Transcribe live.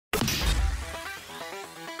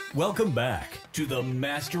Welcome back to the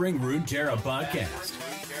Mastering Runeterra podcast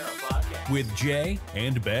with Jae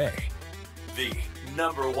and A. The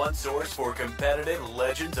 #1 source for competitive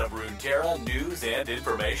Legends of Runeterra news and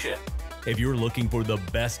information. If you're looking for the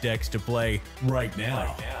best decks to play right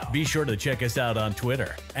now, be sure to check us out on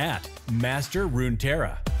Twitter at Master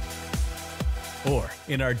Runeterra or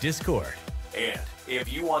in our Discord. And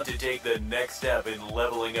if you want to take the next step in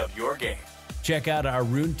leveling up your game, check out our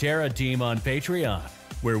Runeterra team on Patreon,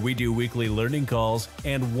 where we do weekly learning calls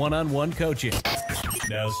and one-on-one coaching.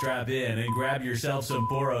 Now strap in and grab yourself some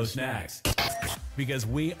Poro snacks, because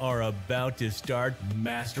we are about to start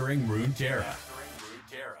Mastering Runeterra.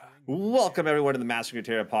 Welcome everyone to the Mastering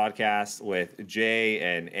Runeterra podcast with Jae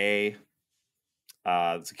and A.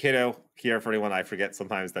 It's Aikado here for anyone. I forget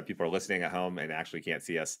sometimes that people are listening at home and actually can't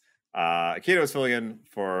see us. Aikado is filling in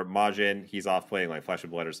for Majiin. He's off playing like Flesh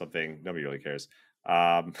and Blood or something. Nobody really cares.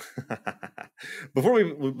 Before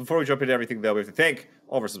we jump into everything, though, we have to thank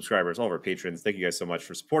all of our subscribers, all of our patrons. Thank you guys so much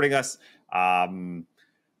for supporting us and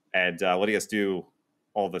letting us do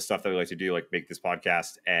all the stuff that we like to do, like make this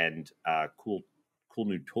podcast and cool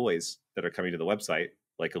new toys that are coming to the website,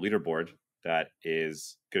 like a leaderboard that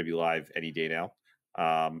is going to be live any day now,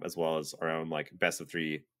 as well as our own like best of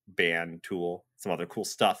 3 ban tool, some other cool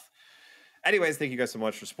stuff. Anyways, thank you guys so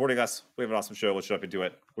much for supporting us. We have an awesome show. Let's jump into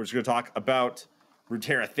it. We're just going to talk about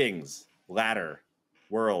Runeterra things, ladder,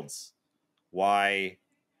 worlds, why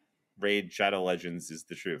Raid Shadow Legends is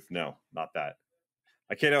the truth. No, not that.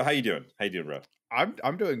 Aikado, how you doing? How you doing, bro?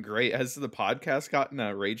 I'm doing great. Has the podcast gotten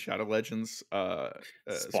a Raid Shadow Legends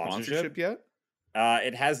sponsorship yet?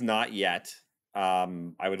 It has not yet.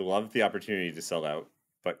 I would love the opportunity to sell out,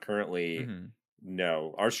 but currently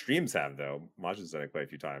no. Our streams have, though. Majin's done it quite a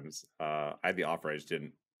few times. I had the offer, I just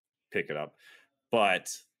didn't pick it up. But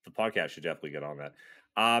the podcast should definitely get on that.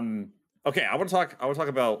 Okay, I want to talk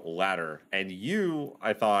about ladder, and you,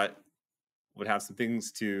 I thought, would have some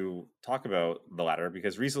things to talk about the ladder,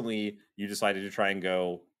 because recently you decided to try and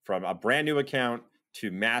go from a brand new account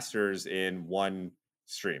to masters in one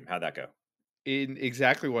stream. How'd that go? In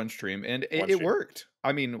exactly one stream, and it worked.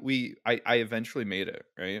 I mean, I eventually made it,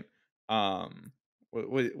 right?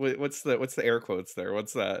 What's the air quotes there?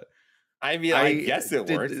 What's that? I mean, I guess it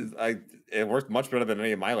worked. It worked much better than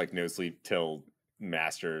any of my like no sleep till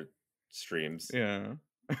master streams. Yeah.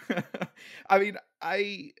 I mean,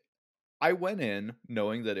 I went in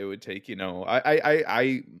knowing that it would take,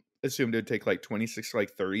 I assumed it would take like 26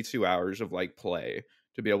 like 32 hours of like play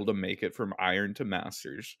to be able to make it from iron to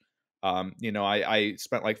masters. I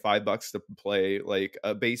spent like $5 to play like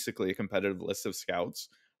basically a competitive list of scouts.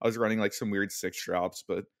 I was running like some weird 6 drops,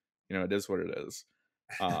 but it is what it is.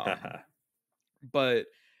 But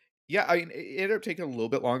yeah, I mean, it ended up taking a little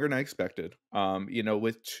bit longer than I expected.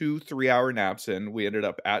 With 2 3-hour naps in, we ended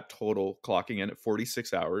up at total clocking in at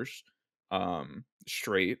 46 hours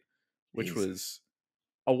straight, which was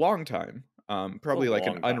a long time. Probably like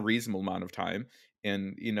an unreasonable amount of time.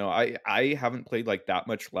 And I haven't played like that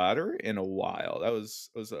much ladder in a while. It's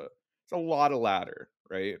a lot of ladder,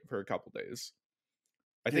 right? For a couple days.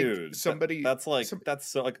 I think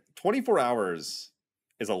that's 24 hours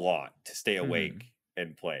is a lot to stay awake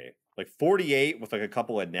and play. Like 48 with like a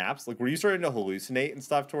couple of naps. Like, were you starting to hallucinate and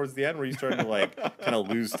stuff towards the end? Were you starting to like kind of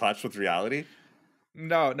lose touch with reality?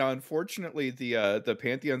 No. Unfortunately, the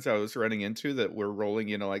pantheons I was running into that were rolling,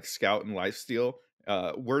 like Scout and Lifesteal,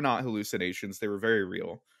 were not hallucinations. They were very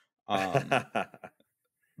real.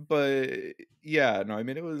 But yeah, no, I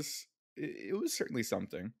mean, it was certainly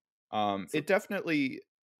something. It definitely,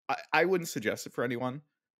 I wouldn't suggest it for anyone.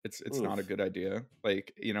 It's not a good idea.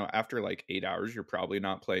 Like, after like 8 hours, you're probably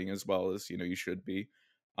not playing as well as, you should be.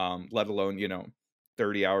 Let alone,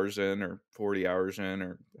 30 hours in or 40 hours in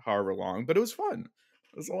or however long. But it was fun.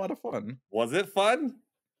 It was a lot of fun. Was it fun?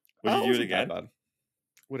 Would you do it again?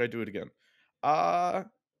 Would I do it again? Yeah,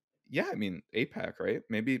 I mean, APAC, right?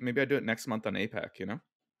 Maybe I do it next month on APAC,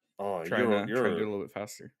 Oh, trying to do it a little bit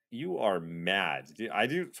faster. You are mad. I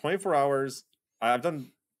do 24 hours. I've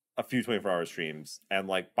done a few 24-hour streams, and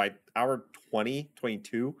like by hour 20,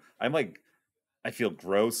 22, I'm like, I feel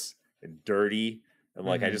gross and dirty, and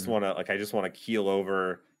like I just want to keel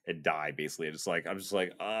over and die. Basically, I'm just like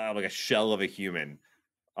I'm like a shell of a human.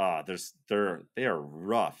 They are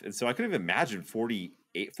rough, and so I couldn't even imagine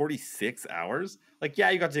 46 hours. Like, yeah,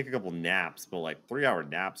 you got to take a couple naps, but like 3-hour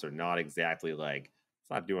naps are not exactly like,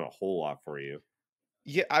 it's not doing a whole lot for you.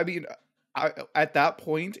 Yeah, I mean, at that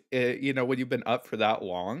point, when you've been up for that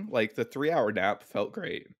long, like the 3-hour nap felt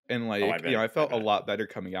great, and like I felt a lot better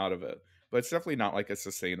coming out of it. But it's definitely not like a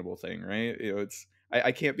sustainable thing, right?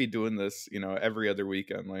 I can't be doing this, every other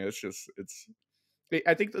weekend. Like it's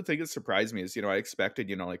I think the thing that surprised me is, I expected,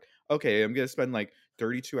 like, okay, I'm gonna spend like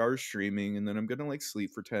 32 hours streaming, and then I'm gonna like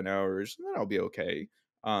sleep for 10 hours, and then I'll be okay.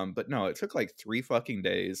 But no, it took like 3 fucking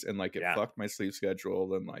days, and like it Yeah. fucked my sleep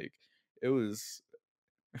schedule, and like it was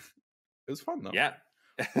it was fun though. Yeah.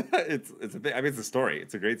 It's a bit, I mean, it's a story.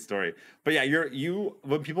 It's a great story. But yeah, you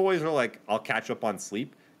when people always are like, I'll catch up on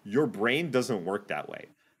sleep, your brain doesn't work that way.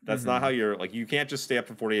 That's not how Hmm. you're like, you can't just stay up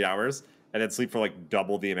for 48 hours and then sleep for like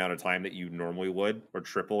double the amount of time that you normally would, or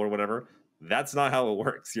triple or whatever. That's not how it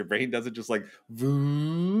works. Your brain doesn't just like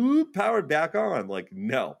powered back on. Like,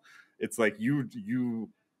 no. It's like you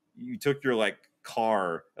took your like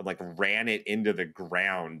car and like ran it into the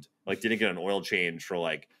ground, like didn't get an oil change for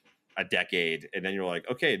like a decade, and then you're like,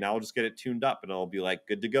 okay, now I'll just get it tuned up and I'll be like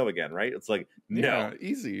good to go again, right? It's like, no, Yeah,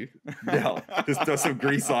 easy. no, just throw some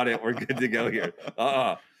grease on it, we're good to go here.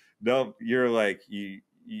 No, you're like, you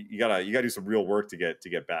gotta do some real work to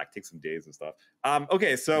get back, take some days and stuff.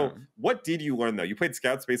 Okay, so Yeah. what did you learn though? You played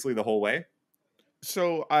scouts basically the whole way.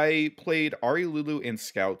 So I played Ari Lulu and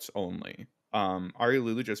Scouts only. Ari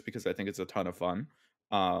Lulu just because I think it's a ton of fun.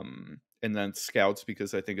 And then Scouts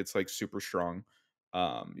because I think it's like super strong.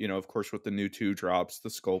 Of course with the new two drops, the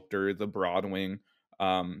Sculptor, the Broadwing,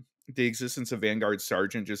 the existence of Vanguard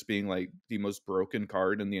Sergeant just being like the most broken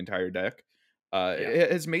card in the entire deck. Yeah.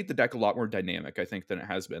 It has made the deck a lot more dynamic, I think, than it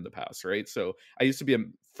has been in the past, right? So I used to be a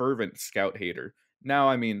fervent Scout hater. Now,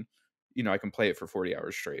 I mean, I can play it for 40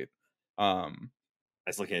 hours straight. Um,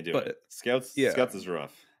 I still can't do it. but yeah, Scouts is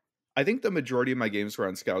rough. I think the majority of my games were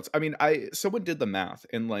on Scouts. I mean, I someone did the math,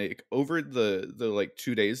 and like over the like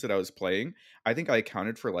 2 days that I was playing, I think I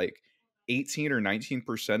accounted for like 18 or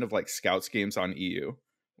 19% of like Scouts games on EU.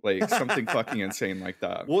 Like something fucking insane like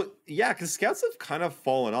that. Well, yeah, because scouts have kind of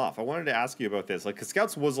fallen off. I wanted to ask you about this, like, because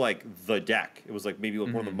scouts was like the deck. It was like maybe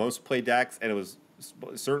like one of the Mhm. most played decks, and it was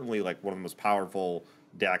certainly like one of the most powerful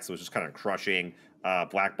decks. It was just kind of crushing.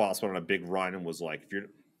 Black Boss went on a big run and was like, if you're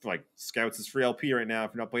like scouts is free LP right now.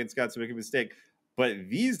 If you're not playing scouts, you're making a mistake. But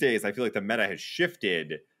these days, I feel like the meta has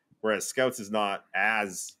shifted, whereas scouts is not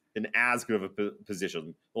as good of a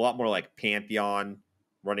position. A lot more like Pantheon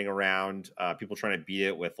running around, people trying to beat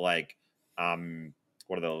it with like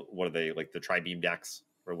what are they like the tri-beam decks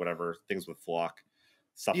or whatever, things with flock,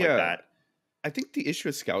 stuff like Yeah, that. I think the issue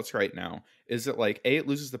with Scouts right now is that like A, it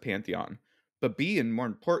loses the Pantheon, but B, and more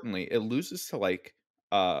importantly, it loses to like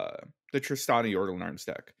uh the Tristana Yordle and Arms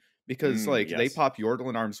deck. Because like they Yes. pop Yordle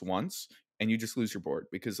and Arms once and you just lose your board.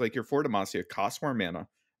 Because like your Fortimacia costs more mana,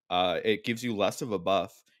 it gives you less of a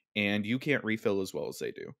buff, and you can't refill as well as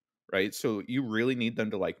they do. Right. So you really need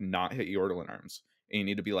them to like not hit Yordle and Arms. And you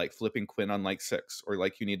need to be like flipping Quinn on like 6, or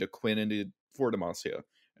like you need to Quinn into Fortimacia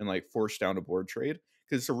and like force down a board trade,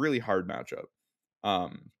 because it's a really hard matchup.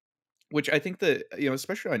 Um, which I think that,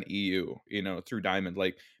 especially on EU, through Diamond,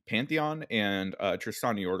 like Pantheon and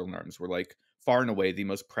Tristana Yordle were like far and away the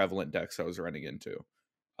most prevalent decks I was running into.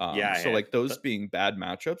 Yeah, So yeah. like those being bad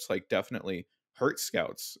matchups, like definitely hurt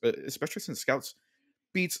Scouts, especially since Scouts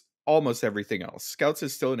beats almost everything else. Scouts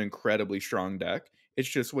is still an incredibly strong deck. It's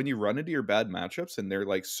just when you run into your bad matchups and they're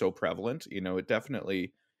like so prevalent, it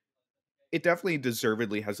definitely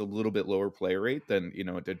deservedly has a little bit lower play rate than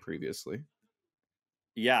it did previously.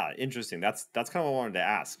 Yeah, interesting. That's kind of what I wanted to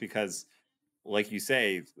ask, because like you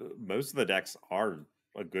say, most of the decks are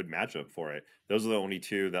a good matchup for it. Those are the only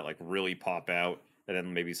two that like really pop out, and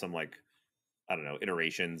then maybe some like, I don't know,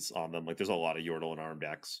 iterations on them. Like there's a lot of Yordle and Arm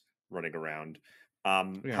decks running around.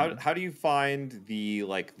 Yeah. How do you find the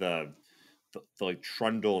like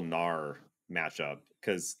Trundle Gnar matchup?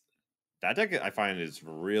 Because that deck I find is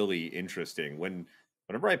really interesting.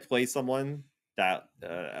 Whenever I play someone that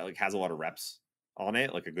like has a lot of reps on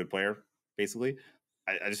it, like a good player, basically,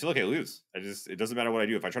 I just feel like I lose. It doesn't matter what I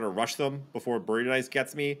do. If I try to rush them before Buried Ice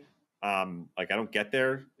gets me, like I don't get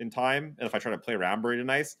there in time. And if I try to play around Buried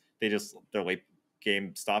Ice, their late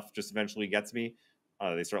game stuff just eventually gets me.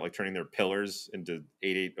 They start like turning their pillars into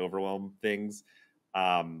 8/8 overwhelm things.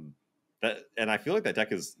 Um, and I feel like that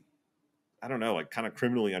deck is, I don't know, like kind of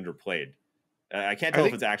criminally underplayed. I can't I tell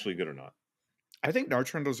if think it's actually good or not. I think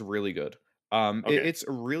Nartrundle's really good. Okay. It's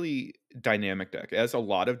a really dynamic deck. It has a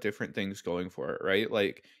lot of different things going for it, right?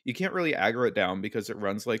 Like you can't really aggro it down because it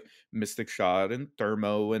runs like Mystic Shot and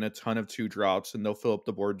Thermo and a ton of two drops, and they'll fill up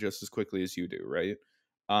the board just as quickly as you do, right?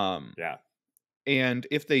 Um, Yeah. and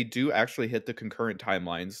if they do actually hit the concurrent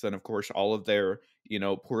timelines, then of course all of their,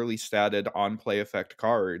 poorly statted on play effect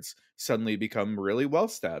cards suddenly become really well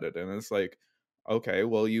statted. And it's like, okay,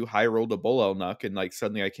 well, you high rolled a Bull Elnuck and like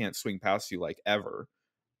suddenly I can't swing past you like ever.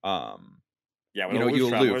 Um, Yeah. When Illusion you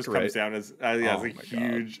Travelers aloof, comes right? down as Oh my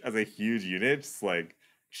god. as a huge unit, it's like,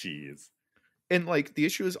 jeez. And, like, the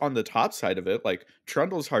issue is on the top side of it, like,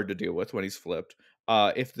 Trundle's hard to deal with when he's flipped.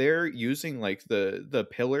 If they're using, like, the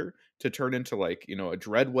pillar to turn into, like, you know, a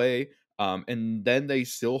Dreadway, and then they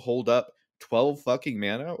still hold up 12 fucking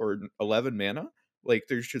mana or 11 mana, like,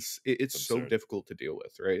 there's just it's so Absurd. difficult to deal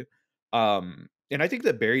with, right? And I think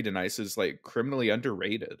that Buried in Ice is, like, criminally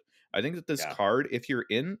underrated. I think that this Yeah. card, if you're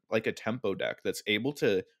in, like, a tempo deck that's able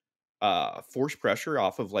to force pressure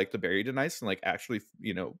off of like the Buried in Ice and like actually,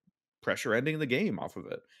 you know, pressure ending the game off of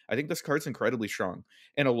it. I think this card's incredibly strong.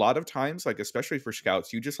 And a lot of times, like especially for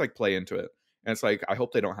scouts, you just like play into it. And it's like, I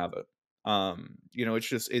hope they don't have it. You know, it's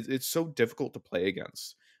just it's so difficult to play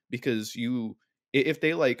against because if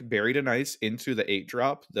they like Buried in Ice into the 8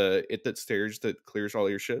 drop, the it that stairs that clears all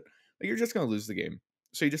your shit, like you're just gonna lose the game.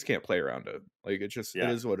 So you just can't play around it. Like it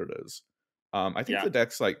Yeah. is what it is. I think Yeah. the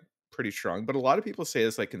deck's like pretty strong, but a lot of people say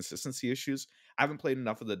it's like consistency issues. I haven't played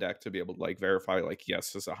enough of the deck to be able to like verify like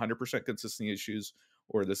yes, it's 100% consistency issues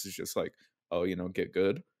or this is just like oh, you know, get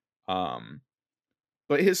good. Um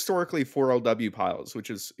but historically 4LW piles, which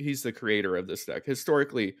is he's the creator of this deck.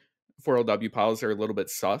 Historically 4LW piles are a little bit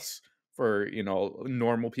sus for, you know,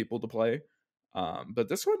 normal people to play. But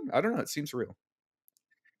this one, I don't know, it seems real.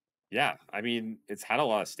 Yeah, I mean, it's had a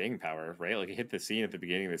lot of staying power, right? Like it hit the scene at the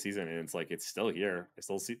beginning of the season, and it's like it's still here. I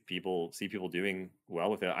still see people doing well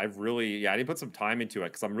with it. I've really, yeah, I did put some time into it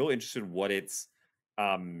because I'm really interested in what its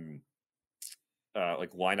um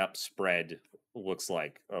like lineup spread looks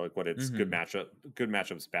like, or like what its Mhm. good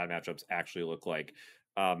matchups, bad matchups actually look like.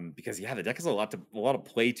 Because yeah, the deck has a lot of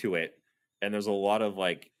play to it, and there's a lot of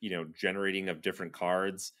like generating of different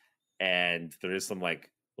cards, and there is some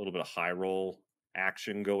like a little bit of high roll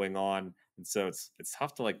action going on, and so it's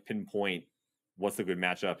tough to like pinpoint what's a good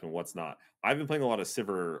matchup and what's not. I've been playing a lot of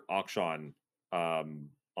Sivir Akshan on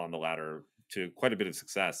the ladder to quite a bit of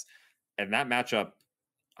success, and that matchup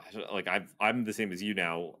like I'm the same as you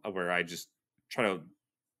now, where I just try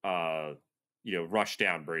to rush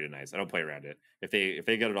down Buried in Ice. I don't play around it. If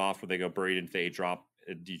they get it off or they go buried into the 8 drop,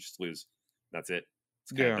 you just lose. That's it.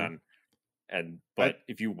 It's kind of Yeah. done. And I but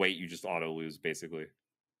if you wait, you just auto lose basically.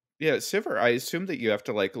 Yeah, Sivir, I assume that you have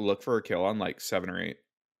to like look for a kill on like 7 or 8.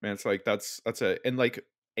 And it's like that's a and like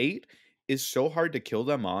 8 is so hard to kill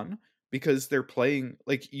them on because they're playing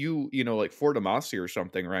like you know, like for Demacia or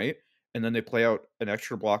something, right? And then they play out an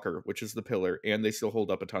extra blocker, which is the pillar, and they still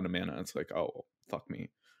hold up a ton of mana. It's like, oh fuck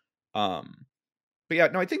me. Um but yeah,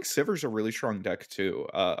 no, I think Sivir's a really strong deck too.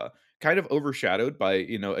 Kind of overshadowed by,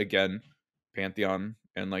 you know, again, Pantheon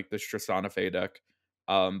and like the Strasana Fey deck.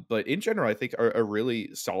 But in general, I think a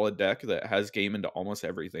really solid deck that has game into almost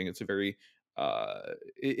everything. It's a very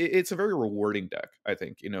it's a very rewarding deck, I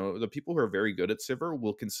think. You know, the people who are very good at Sivir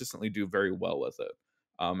will consistently do very well with it.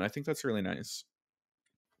 And I think that's really nice.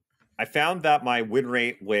 I found that my win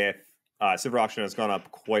rate with Sivir Auction has gone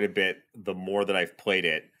up quite a bit the more that I've played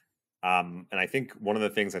it. And I think one of the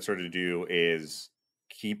things I started to do is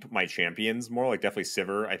keep my champions more, like definitely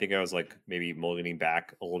Sivir. I think I was like maybe mulliganing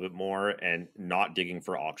back a little bit more and not digging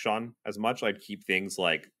for Auction as much. I'd keep things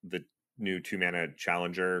like the new 2 mana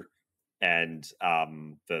Challenger and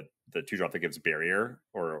the 2 drop that gives barrier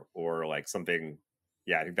or like something.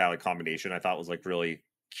 Yeah, I think that like combination I thought was like really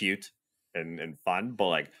cute and fun, but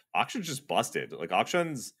like Auction's just busted. Like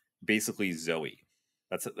Auction's basically Zoe.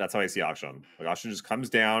 That's how I see Auction. Like Auction just comes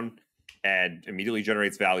down and immediately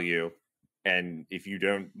generates value, and if you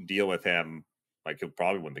don't deal with him, like he'll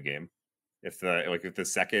probably win the game. If the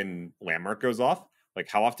second landmark goes off, like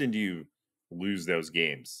how often do you lose those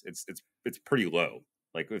games? It's pretty low.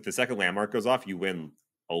 Like if the second landmark goes off, you win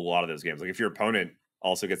a lot of those games. Like if your opponent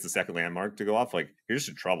also gets the second landmark to go off, like you're just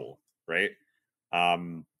in trouble, right?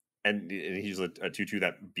 Um, and he's a 2/2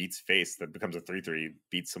 that beats face, that becomes a 3/3,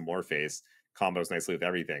 beats some more face, combos nicely with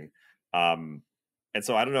everything. And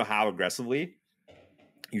so I don't know how aggressively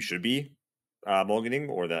you should be mulliganing,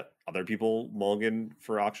 or that other people mulligan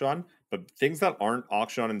for Auction, but things that aren't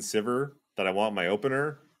Auction and Sivir that I want in my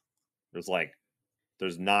opener, there's like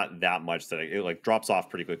there's not that much that it like drops off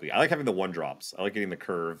pretty quickly. I like having the 1 drops. I like getting the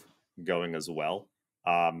curve going as well.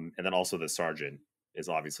 And then also the Sergeant is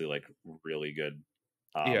obviously like really good.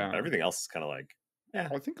 But Yeah. everything else is kind of like, yeah,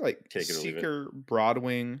 I think like take it or leave it. Seeker,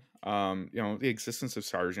 Broadwing, you know, the existence of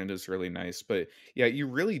Sargent is really nice. But yeah, you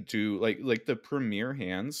really do like the premier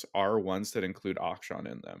hands are ones that include Auction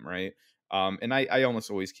in them, right? And I almost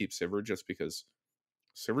always keep Sivir just because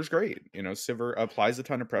Sivir's great. You know, Sivir applies a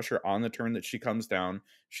ton of pressure on the turn that she comes down.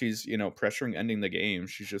 She's, you know, pressuring ending the game.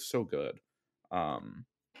 She's just so good. Um,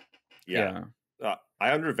 Yeah. yeah.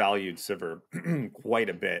 I undervalued Sivir quite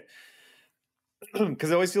a bit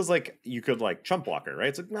because it always feels like you could like chump block her, right?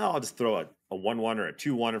 It's like, no, I'll just throw a 1-1 or a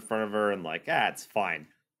 2-1 in front of her and like, it's fine.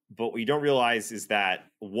 But what you don't realize is that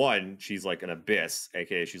one, she's like an abyss,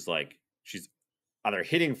 aka she's either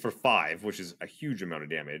hitting for 5, which is a huge amount of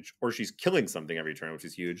damage, or she's killing something every turn, which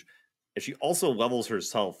is huge. And she also levels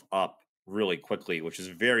herself up really quickly, which is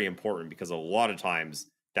very important because a lot of times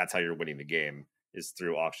that's how you're winning the game, is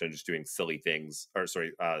through Akshan just doing silly things, or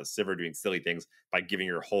sorry, Sivir doing silly things by giving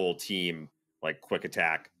your whole team like quick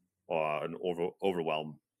attack and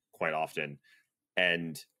overwhelm quite often.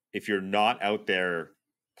 And if you're not out there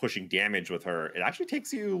pushing damage with her, it actually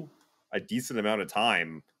takes you a decent amount of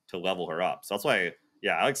time to level her up. So that's why,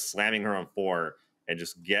 yeah, I like slamming her on 4 and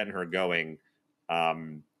just getting her going.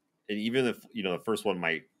 And even if the first one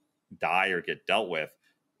might die or get dealt with,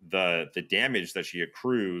 the damage that she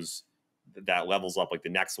accrues that levels up like the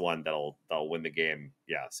next one that'll win the game.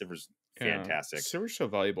 Yeah, Sivir's fantastic. Sivir's so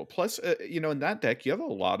valuable. Plus, in that deck you have a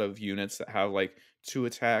lot of units that have like 2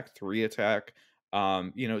 attack, 3 attack.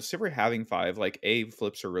 Sivir having 5, like A,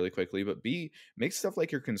 flips her really quickly, but B, makes stuff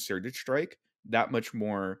like your concerted strike that much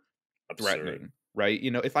more threatening, right?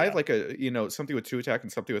 If I have like a something with 2 attack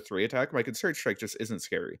and something with 3 attack, my concerted strike just isn't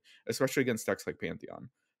scary, especially against decks like Pantheon.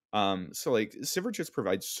 So like Sivir just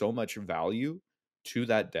provides so much value to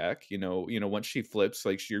that deck. Once she flips,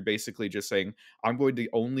 like you're basically just saying, I'm going to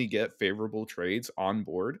only get favorable trades on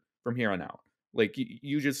board from here on out. Like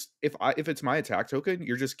you just, if it's my attack token,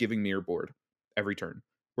 you're just giving me your board every turn,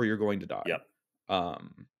 or you're going to die. Yep.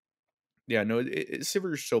 Yeah, no,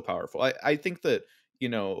 Sivir is so powerful. I think that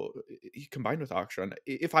combined with Akshan,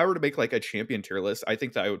 if I were to make like a champion tier list, I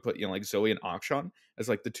think that I would put like Zoe and Akshan as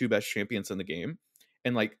like the 2 best champions in the game,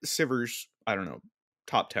 and like Sivir's, I don't know,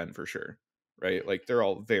 top 10 for sure, right? Like they're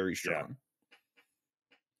all very strong.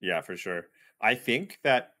 Yeah, for sure. I think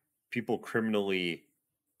that people criminally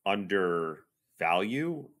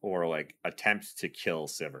undervalue or like attempt to kill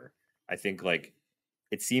Sivir. I think like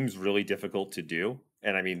it seems really difficult to do.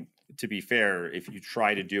 And I mean, to be fair, if you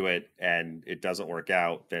try to do it and it doesn't work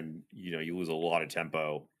out, then you lose a lot of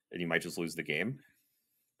tempo and you might just lose the game.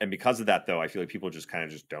 And because of that, though, I feel like people just kind of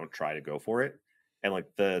just don't try to go for it. And like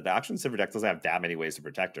the Akshan Sivir deck doesn't have that many ways to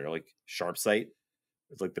protect her. Like Sharp Sight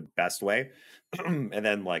is like the best way. And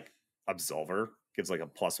then like Absolver gives like a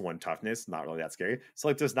 +1 toughness, not really that scary. So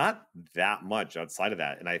like there's not that much outside of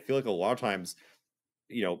that. And I feel like a lot of times,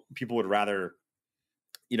 people would rather,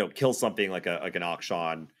 kill something like an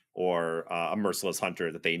Akshan or a Merciless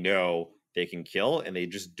Hunter that they know they can kill, and they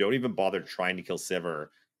just don't even bother trying to kill Sivir.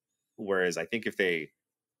 Whereas I think if they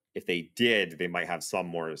did, they might have some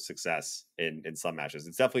more success in some matches.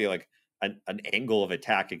 It's definitely like an angle of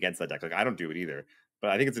attack against that deck. Like I don't do it either,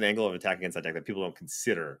 but I think it's an angle of attack against that deck that people don't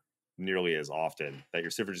consider nearly as often. That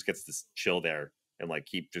your Sivir just gets to chill there and like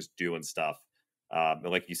keep just doing stuff. And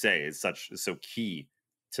like you say, it's so key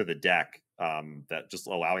to the deck that just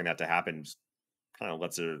allowing that to happen just kind of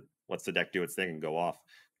lets the deck do its thing and go off.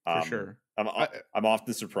 For sure. I'm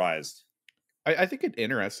often surprised. I think an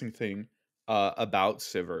interesting thing about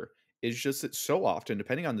Sivir is just that so often,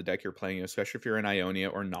 depending on the deck you're playing, especially if you're in Ionia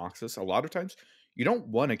or Noxus, a lot of times you don't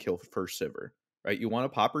want to kill first Sivir, right? You want to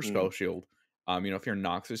pop her spell shield. If you're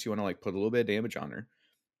Noxus, you want to like put a little bit of damage on her,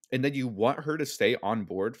 and then you want her to stay on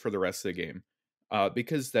board for the rest of the game,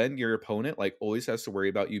 because then your opponent like always has to worry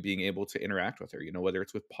about you being able to interact with her. Whether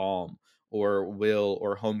it's with Palm or Will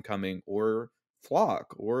or Homecoming or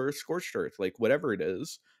Flock or Scorched Earth, like whatever it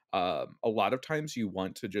is. A lot of times you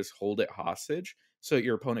want to just hold it hostage so that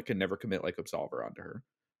your opponent can never commit like Absolver onto her.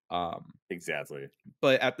 Exactly.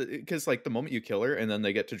 But because like the moment you kill her and then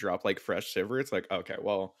they get to drop like fresh Sivir, it's like, okay,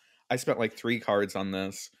 well, I spent like 3 cards on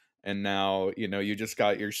this, and now you just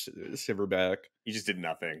got your Sivir back. You just did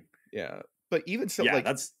nothing. Yeah, but even so, like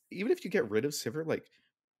even if you get rid of Sivir, like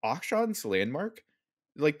Akshan's landmark,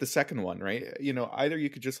 like the second one, right? Either you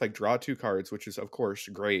could just like draw 2 cards, which is of course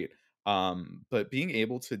great. But being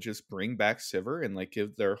able to just bring back Sivir and like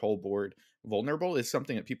give their whole board vulnerable is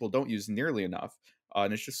something that people don't use nearly enough.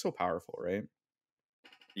 And it's just so powerful, right?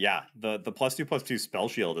 Yeah, the +2/+2 spell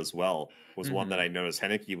shield as well was one that I noticed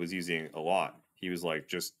Henneke was using a lot. He was like,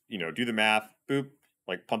 just do the math, boop,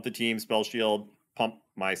 like pump the team, spell shield, pump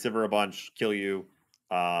my Sivir a bunch, kill you.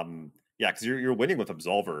 Yeah, because you're winning with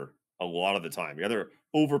Absolver a lot of the time. You're either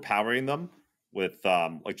overpowering them with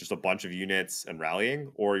like just a bunch of units and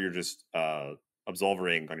rallying, or you're just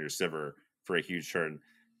absolvering on your Sivir for a huge turn.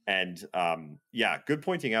 And yeah, good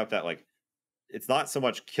pointing out that like it's not so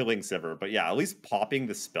much killing Sivir, but yeah, at least popping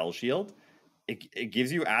the spell shield, it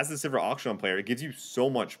gives you, as the Sivir Akshan player, it gives you so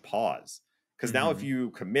much pause. Because now if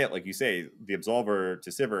you commit, like you say, the Absolver to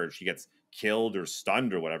Sivir, and she gets killed or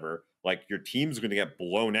stunned or whatever, like your team's going to get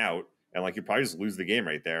blown out, and like you probably just lose the game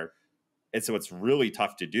right there. And so it's really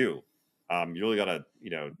tough to do. You really got to,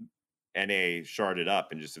 NA shard it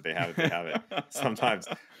up, and just if they have it, they have it sometimes.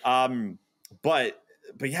 Um, but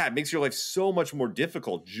yeah, it makes your life so much more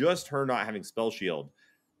difficult. Just her not having spell shield,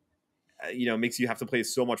 makes you have to play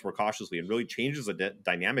so much more cautiously, and really changes the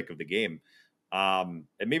dynamic of the game. And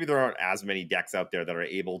maybe there aren't as many decks out there that are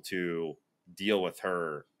able to deal with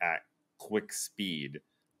her at quick speed.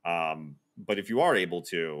 But if you are able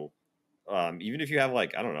to, even if you have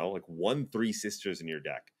like, I don't know, like 1-3 sisters in your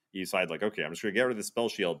deck, you decide like, okay, I'm just gonna get rid of the spell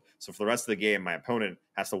shield. So for the rest of the game, my opponent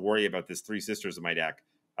has to worry about this 3 sisters in my deck.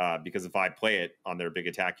 Because if I play it on their big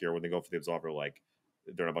attack here when they go for the absolver, like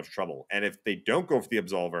they're in a bunch of trouble. And if they don't go for the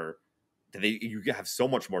absolver, then you have so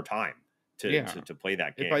much more time Yeah. to play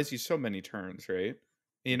that game. It buys you so many turns, right?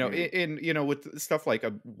 With stuff like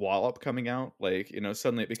a wallop coming out, like,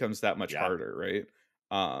 suddenly it becomes that much harder, right?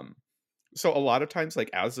 So a lot of times, like,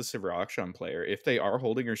 as a Sivir Akshan player, if they are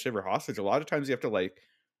holding your Sivir hostage, a lot of times you have to, like,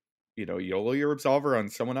 YOLO your Absolver on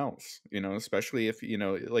someone else, especially if,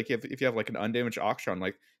 like, if you have, like, an undamaged Akshan,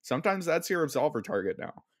 like, sometimes that's your Absolver target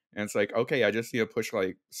now. And it's like, okay, I just need to push,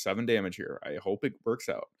 like, 7 damage here. I hope it works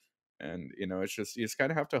out. And, it's just, you just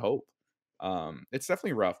kind of have to hope. It's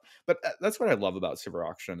definitely rough. But that's what I love about Sivir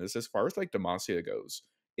Akshan is, as far as, like, Demacia goes,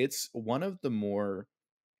 it's one of the more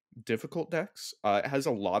difficult decks. It has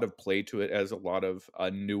a lot of play to it, has a lot of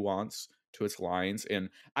nuance to its lines, and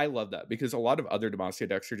I love that because a lot of other Demacia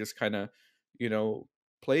decks are just kind of,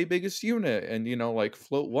 play biggest unit and like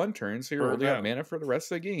float one turn, so you're only have mana for the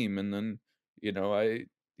rest of the game, and then you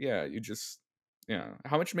just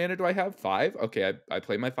how much mana do I have? 5. Okay, I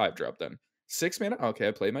play my 5 drop then. 6 mana. Okay,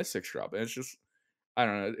 I play my 6 drop, and it's just I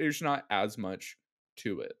don't know. There's not as much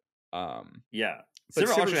to it. Yeah. But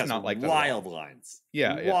Sivir Sivir's has not like that wild lines.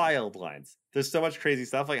 Yeah, wild lines. There's so much crazy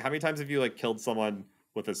stuff. Like, how many times have you like killed someone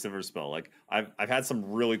with a Sivir spell? Like, I've had some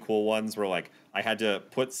really cool ones where like I had to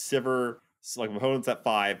put Sivir, like my opponent's at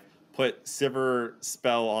 5, put Sivir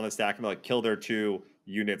spell on the stack and like kill their 2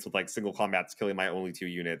 units with like single combats, killing my only 2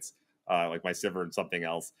 units, like my Sivir and something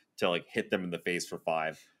else, to like hit them in the face for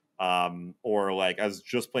 5. Or like I was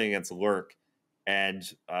just playing against Lurk, and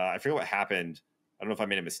I forget what happened. I don't know if I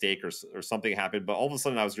made a mistake or something happened, but all of a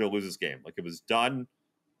sudden I was going to lose this game. Like, it was done.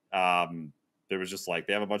 There was just like,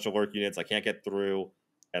 they have a bunch of Lurk units. I can't get through,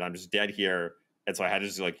 and I'm just dead here. And so I had to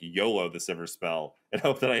just like YOLO the Sivir spell and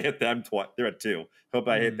hope that I hit them twice. They're at 2. Hope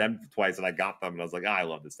I hit them twice and I got them. And I was like, I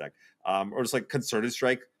love this deck. Or just like Concerted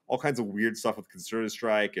Strike, all kinds of weird stuff with Concerted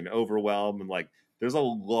Strike and Overwhelm, and like, there's a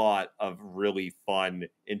lot of really fun,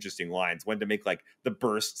 interesting lines. When to make like the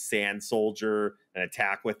burst Sand Soldier and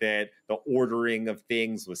attack with it, the ordering of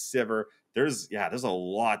things with Sivir. There's a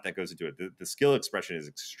lot that goes into it. The skill expression is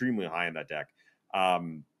extremely high in that deck.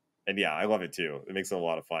 And yeah, I love it too. It makes it a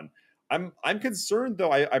lot of fun. I'm concerned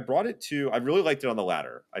though. I brought it to. I really liked it on the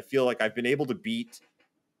ladder. I feel like I've been able to beat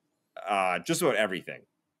just about everything.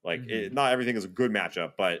 Like, not everything is a good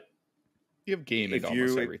matchup, but you have gamed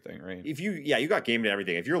almost everything, right? If you got gamed at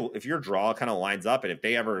everything. If your draw kind of lines up, and if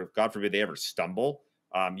they ever, God forbid, they ever stumble,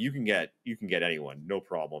 you can get anyone, no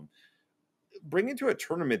problem. Bring into a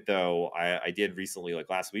tournament though, I did recently, like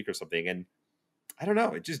last week or something, and I don't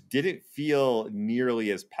know, it just didn't feel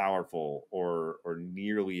nearly as powerful or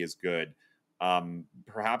nearly as good.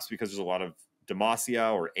 Perhaps because there's a lot of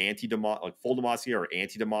Demacia or anti-Demacia, like full Demacia or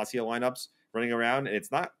anti-Demacia lineups running around, and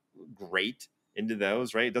it's not great into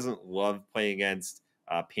those, right? It doesn't love playing against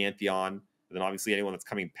Pantheon. And then obviously anyone that's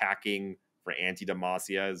coming packing for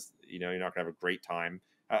anti-Demacia is, you're not gonna have a great time.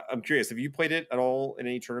 I'm curious, have you played it at all in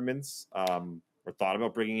any tournaments, or thought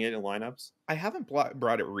about bringing it in lineups? I haven't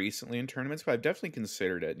brought it recently in tournaments, but I've definitely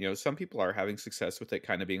considered it. Some people are having success with it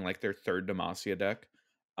kind of being like their third Demacia deck.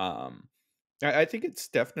 Um, I think it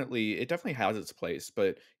definitely has its place,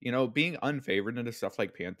 but being unfavored into stuff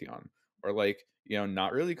like Pantheon, or like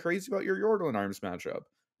not really crazy about your Yordle and Arms matchup,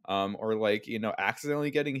 or like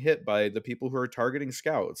accidentally getting hit by the people who are targeting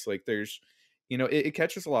scouts. Like, there's it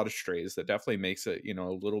catches a lot of strays that definitely makes it a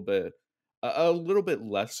little bit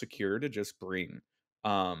less secure to just bring.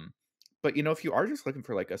 But if you are just looking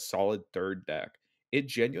for like a solid third deck, it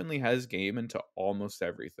genuinely has game into almost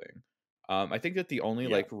everything. I think that the only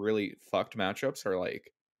like really fucked matchups are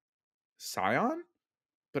like Scion,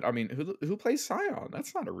 but I mean, who plays Scion?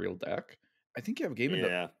 That's not a real deck. I think you have game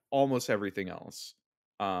into almost everything else.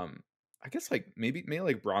 I guess like maybe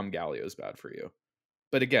like Braum Galio is bad for you,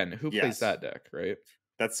 but again, who plays that deck, right?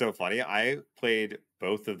 That's so funny. I played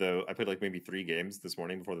both of those. I played like maybe 3 games this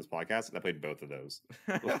morning before this podcast, and I played both of those.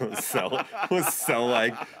 I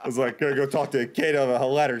was like, gonna go talk to Aikado about how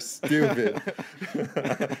ladder's stupid.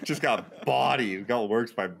 Just got bodied, got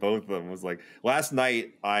worked by both of them. It was like last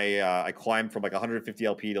night I climbed from like 150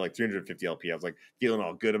 LP to like 350 LP. I was like feeling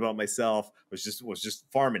all good about myself. Was just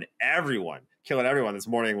farming everyone, killing everyone. This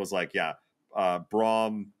morning was like, yeah,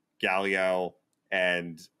 Braum, Galio,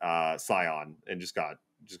 and Scion, and just got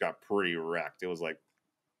pretty wrecked. It was like,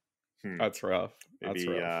 That's rough. That's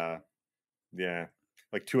maybe rough. yeah,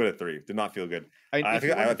 like 2 out of 3 did not feel good. I I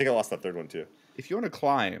think I lost that third one too. If you want to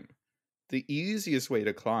climb, the easiest way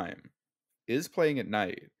to climb is playing at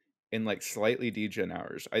night in like slightly degen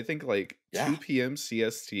hours. I think like Yeah. 2 p.m.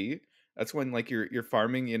 CST. That's when like you're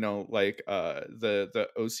farming, you know, like the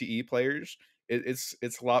OCE players. It's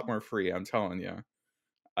a lot more free. I'm telling you.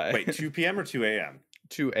 Wait, 2 p.m. or 2 a.m.?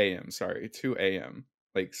 2 a.m. Sorry, 2 a.m.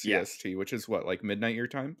 like Yeah. CST, which is what, like midnight your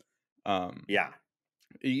time. Yeah,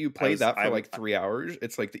 You play that for I like 3 hours.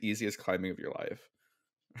 It's like the easiest climbing of your life.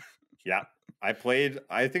 yeah. I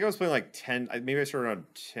think I was playing like 10. Maybe I started around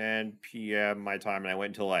 10 p.m. my time, and I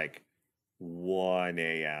went until like 1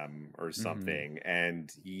 a.m. or something.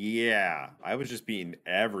 And yeah, I was just beating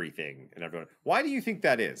everything and everyone. Why do you think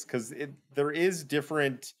that is? Because there is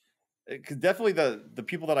different. Because definitely the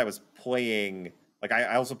people that I was playing, like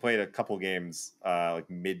I also played a couple games like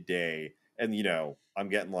midday, and you know I'm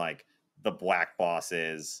getting like the black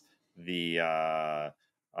bosses, the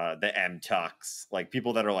M Tucks, like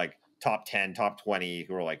people that are like top 10, top 20,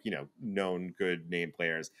 who are like, you know, known good name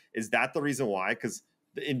players. Is that the reason why? Because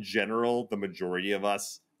in general, the majority of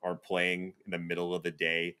us are playing in the middle of the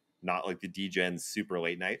day, not like the DGen super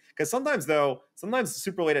late night. Because sometimes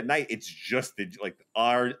super late at night, it's just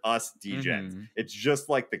us DGens. It's just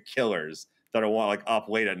like the killers that are like up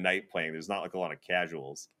late at night playing. There's not like a lot of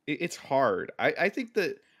casuals. It's hard. I think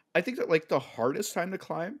that like the hardest time to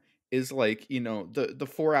climb is like, you know, the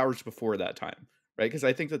 4 hours before that time, right? Because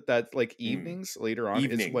I think that like evenings later on is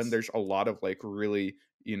when Evenings. there's a lot of like really,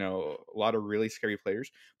 you know, a lot of really scary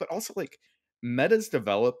players, but also like metas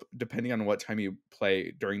develop depending on what time you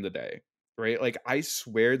play during the day, right? Like I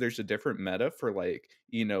swear there's a different meta for like,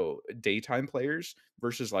 you know, daytime players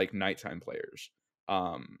versus like nighttime players.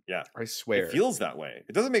 Yeah. I It swear. feels that way.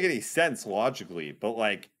 It doesn't make any sense logically, but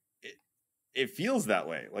like it feels that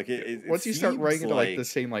way. Like it Once you start running seems into like the like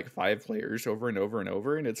same like 5 players over and over and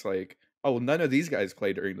over, and it's like, oh, none of these guys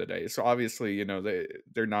play during the day, so obviously, you know,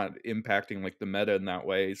 they're not impacting like the meta in that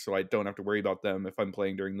way, so I don't have to worry about them if I'm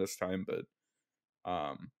playing during this time. But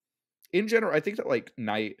um in general, I think that like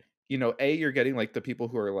night, you know, you're getting like the people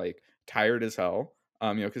who are like tired as hell,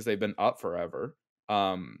 you know, because they've been up forever.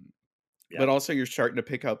 But yeah. also you're starting to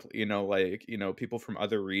pick up, you know, like, you know, people from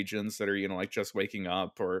other regions that are, you know, like just waking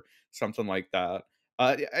up or something like that.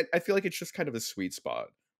 I feel like it's just kind of a sweet spot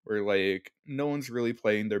where like no one's really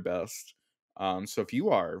playing their best. So if you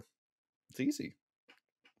are, it's easy.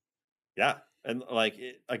 Yeah. And like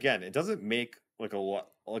again, it doesn't make like a lot,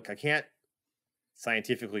 like I can't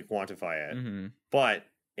scientifically quantify it, but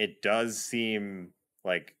it does seem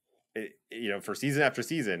like you know, for season after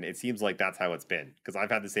season, it seems like that's how it's been, because I've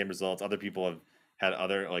had the same results. Other people have had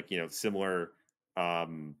other, like, you know, similar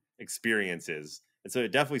experiences, and so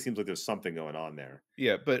it definitely seems like there's something going on there.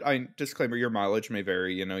 Yeah, but I disclaimer, your mileage may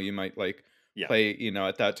vary. You know, you might like Yeah, play, you know,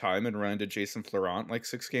 at that time and run into Jason Florent like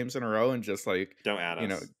 6 games in a row and just like, don't add you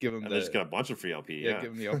know, us, give him and they just the got a bunch of free LP. yeah, Yeah.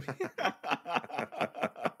 give him the LP.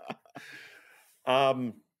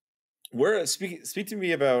 um We're speak to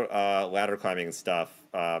me about ladder climbing and stuff.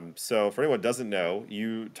 So for anyone who doesn't know,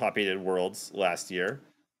 you top 8 Worlds last year.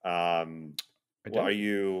 I Well, did.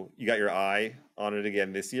 you got your eye on it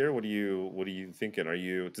again this year? What are you thinking?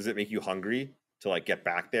 Does it make you hungry to like get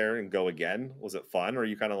back there and go again? Was it fun, or are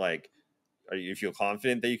you kind of like, you feel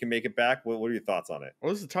confident that you can make it back? What are your thoughts on it, Well,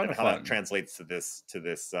 it was a ton and of how that fun. translates to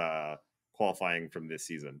this qualifying from this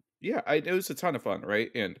season? Yeah, it was a ton of fun, right?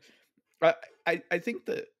 And I, I think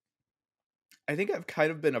that I've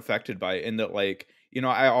kind of been affected by it in that, like, you know,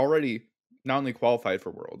 I already not only qualified for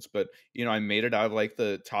Worlds, but you know, I made it out of like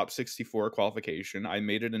the top 64 qualification. I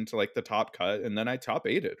made it into like the top cut, and then I top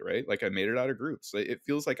 8'd, right? Like I made it out of groups. It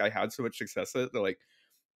feels like I had so much success that like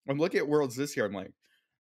I'm looking at Worlds this year, I'm like,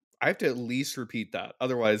 I have to at least repeat that.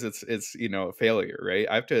 Otherwise it's you know, a failure, right?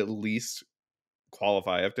 I have to at least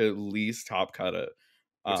qualify. I have to at least top cut it.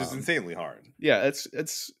 Which is Um insanely hard. Yeah,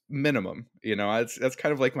 it's minimum, you know, that's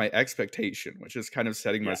kind of like my expectation, which is kind of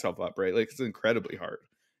setting Yeah. myself up, right? Like it's incredibly hard.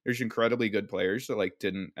 There's incredibly good players that like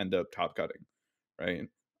didn't end up top cutting, right?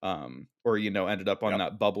 Or you know, ended up on Yep.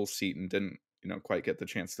 that bubble seat and didn't, you know, quite get the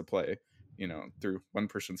chance to play, through one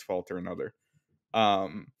person's fault or another.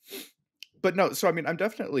 But no, so I mean, I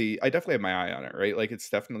definitely have my eye on it, right? Like, it's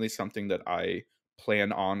definitely something that I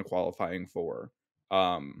plan on qualifying for.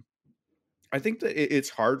 Um, I think that it's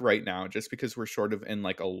hard right now just because we're sort of in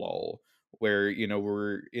like a lull where,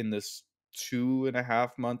 we're in this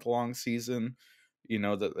 2.5 month long season,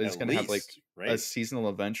 that is At going to have like least, a right? seasonal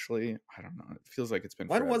eventually. I don't know. It feels like it's been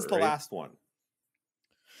When was forever, the right? last one?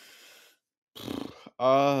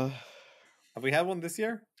 Uh, Have we had one this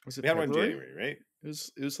year? was it We had one in February? January, right?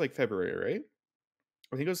 It was like February, right?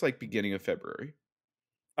 I think it was like beginning of February.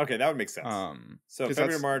 Okay, that would make sense. So Because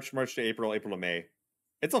February, that's March to April, April to May.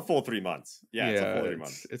 It's a full 3 months. Yeah, it's a yeah, full three it's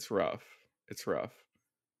months. it's rough. It's rough.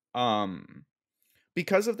 Um,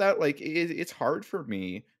 because of that, like it's hard for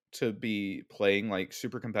me to be playing like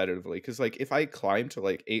super competitively because like if I climb to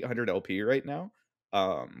like 800 LP right now,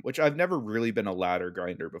 which I've never really been a ladder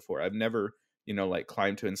grinder before. I've never like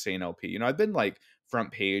climbed to insane LP. I've been like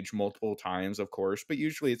front page multiple times, of course, but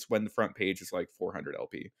usually it's when the front page is like 400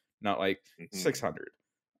 LP, not like Mhm. 600.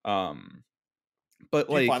 Um, but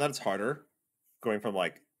Do you find like that it's harder going from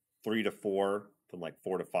like 3 to 4 than like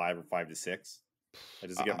 4 to 5 or 5 to 6? Like,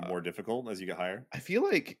 does it get uh, more difficult as you get higher? I feel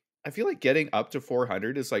like getting up to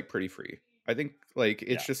 400 is like pretty free. I think like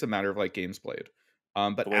it's Yeah, just a matter of like games played.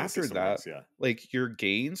 the But way the after system that, works. Yeah. like your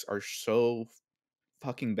gains are so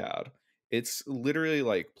fucking bad. It's literally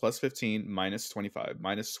like plus 15, minus 25,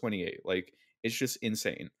 minus 28. Like it's just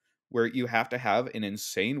insane. Where you have to have an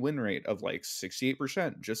insane win rate of like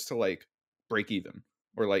 68% just to like break even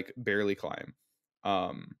or like barely climb.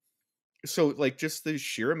 Um so like just the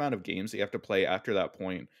sheer amount of games that you have to play after that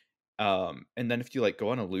point, and then if you like go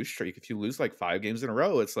on a lose streak, if you lose like 5 games in a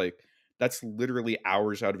row, it's like that's literally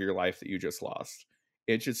hours out of your life that you just lost.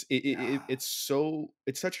 It's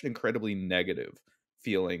such an incredibly negative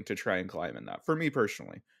feeling to try and climb in that for me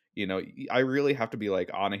personally. I really have to be like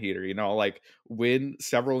on a heater, I'll like win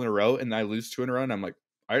several in a row and I lose two in a row and I'm like,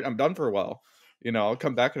 all right, I'm done for a while. I'll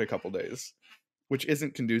come back in a couple days, which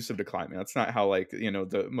isn't conducive to climbing. That's not how like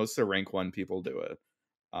the most of the rank one people do it.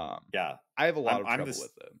 Um, Yeah. I have a lot of I'm trouble this.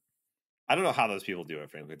 with it. I don't know how those people do it.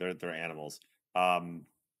 Frankly, they're animals. Um,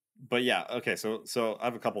 but yeah. Okay. So I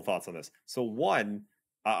have a couple thoughts on this. So one,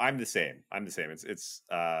 I'm the same. I'm the same. It's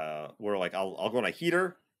where like I'll go on a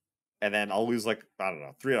heater and then I'll lose like I don't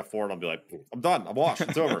know 3 out of 4, and I'll be like, I'm done. I'm washed.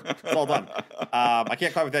 It's over. It's all done. I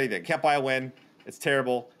can't climb with anything. Can't buy a win. It's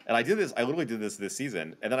terrible. And I did this. I literally did this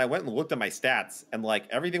season. And then I went and looked at my stats, and like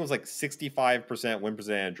everything was like 65% win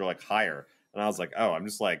percentage or like higher. And I was like, oh, I'm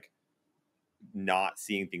just like not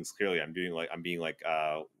seeing things clearly. I'm being like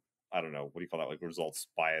I don't know, what do you call that? Like results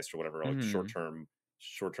biased or whatever, like Mhm.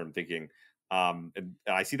 short term thinking. And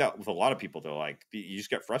I see that with a lot of people though. Like you just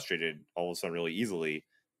get frustrated all of a sudden really easily.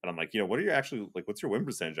 And I'm like, what are you actually like? What's your win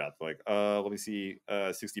percentage at? They're like, let me see,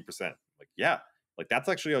 60%. Like, yeah, like that's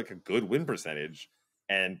actually like a good win percentage.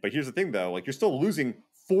 But here's the thing though, like you're still losing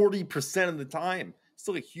 40% of the time.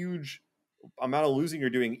 Still a huge amount of losing you're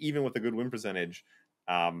doing, even with a good win percentage.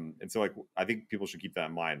 And so like I think people should keep that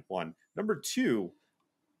in mind. One. Number two,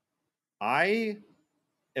 I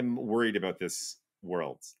am worried about this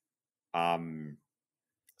world. Um,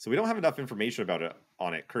 so we don't have enough information about it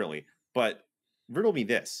on it currently, but riddle me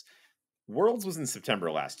this. Worlds was in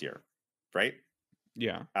September last year, right?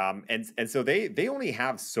 Yeah. And so they only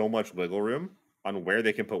have so much wiggle room on where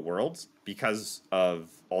they can put Worlds because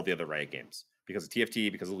of all the other Riot games, because of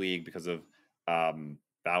TFT, because of League, because of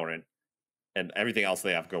Valorant, and everything else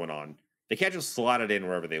they have going on. They can't just slot it in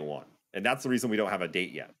wherever they want. And that's the reason we don't have a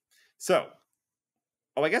date yet. So,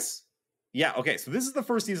 I guess, yeah, okay. So this is the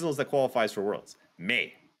first seasonals that qualifies for Worlds.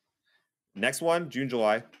 May. Next one, June,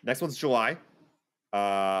 July. Next one's July.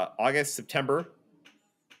 August, September.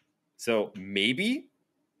 So maybe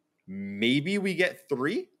we get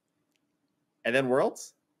 3 and then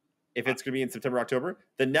Worlds if it's going to be in September, October.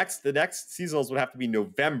 The next seasonals would have to be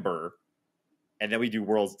November, and then we do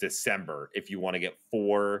Worlds December if you want to get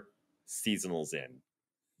 4 seasonals in.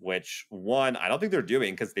 Which one I don't think they're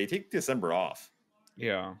doing because they take December off,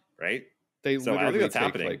 Yeah. right? They So I don't think literally that's take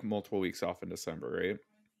happening. like multiple weeks off in December, right?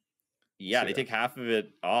 Yeah, So they yeah. take half of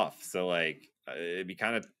it off. So like it'd be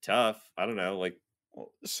kind of tough. I don't know. Like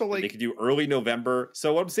So they like could do early November.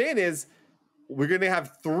 So what I'm saying is we're gonna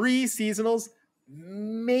have 3 seasonals,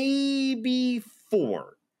 maybe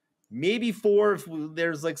 4. Maybe 4 if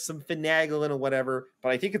there's like some finagling or whatever.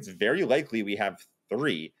 But I think it's very likely we have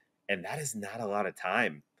 3, and that is not a lot of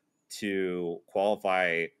time to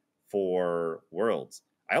qualify for Worlds.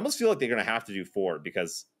 I almost feel like they're gonna have to do 4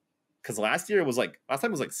 because last time it was like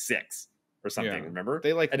 6 or something. yeah. Remember?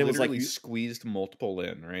 They like And it was like literally squeezed multiple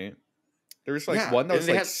in, right? There's like Yeah, one that and was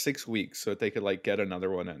they like had 6 weeks, so that they could like get another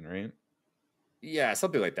one in, right? yeah,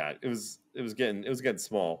 something like that. It was getting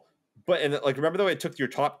small. But and like remember though, it took your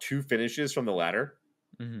top 2 finishes from the ladder.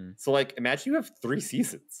 Hmm. So like imagine you have 3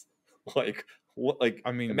 seasons. Like what like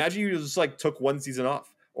I mean, imagine you just like took 1 season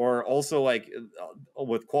off. Or also like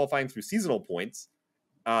with qualifying through seasonal points,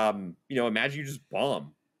 imagine you just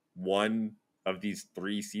bomb one of these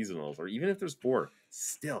 3 seasonals, or even if there's 4,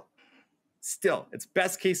 still, it's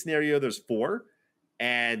best case scenario there's 4,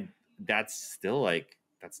 and that's still like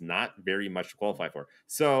that's not very much to qualify for.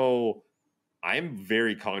 So I'm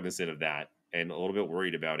very cognizant of that and a little bit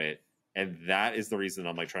worried about it. And that is the reason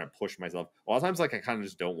I'm like trying to push myself. A lot of times, like I kind of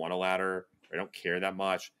just don't want a ladder, or I don't care that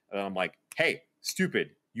much. And then I'm like, hey,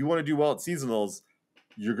 stupid, you want to do well at seasonals,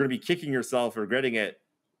 you're going to be kicking yourself, regretting it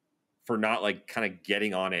for not like kind of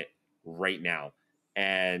getting on it right now.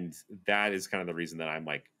 And that is kind of the reason that I'm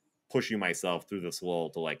like pushing myself through this lull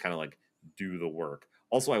to like kind of like do the work.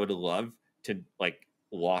 Also, I would love to like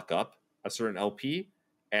lock up a certain LP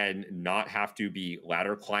and not have to be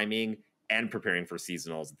ladder climbing and preparing for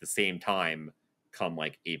seasonals at the same time come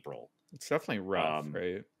like April. it's definitely rough, Um,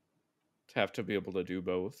 right? To have to be able to do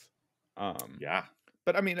both. Um, yeah,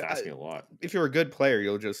 but I mean, it's asking a lot. if you're a good player,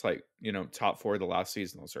 you'll just like top 4 the last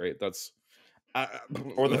seasonals, right? That's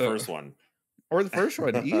Or the first one. or the first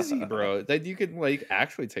one, easy, bro. Then you can like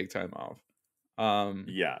actually take time off. Um,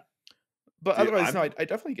 Yeah. but Dude, otherwise, no, I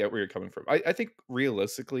definitely get where you're coming from. I think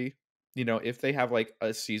realistically, if they have like a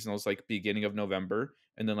seasonals like beginning of November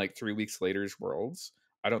and then like 3 weeks later is Worlds,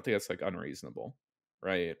 I don't think that's like unreasonable,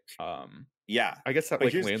 right? yeah. I guess that But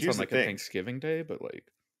like here's lands here's on the like a thing. Thanksgiving day, but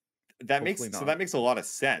like That hopefully makes not. a lot of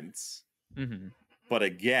sense. Hmm. But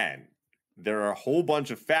again, there are a whole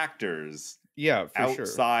bunch of factors Yeah, for sure.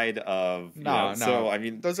 outside of Nah, so I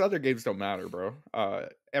mean those other games don't matter, bro.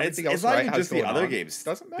 Everything it's else not Riot even has just the going other on games.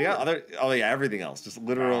 doesn't They got matter. everything else, just Nah,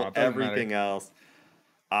 literal it doesn't matter. everything else.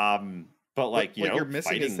 But like, What you're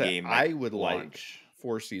missing is fighting that game might I would like launch.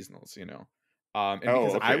 4 seasonals, and Oh,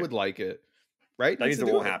 because I okay. would like it, right? That Needs means to it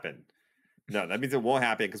do won't it. happen. No, that means it won't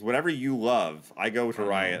happen because whatever you love, I go to I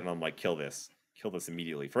Riot know. and I'm like, kill this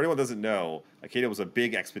immediately. For anyone who doesn't know, Aikado was a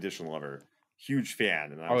big expedition lover, huge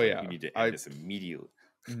fan, and I Oh was like, yeah, we need to end I this immediately.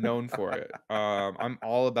 known for it. I'm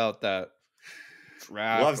all about that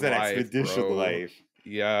draft Loves that life, expedition bro. life.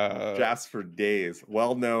 Yeah, Drafts for days.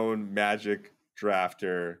 Well-known Magic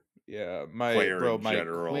drafter, yeah. player in My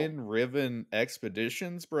general. Quinn Riven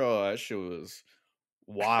expeditions, bro. That shit was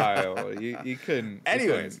wild. You couldn't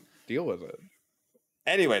Anyways, deal with it.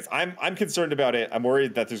 I'm concerned about it. I'm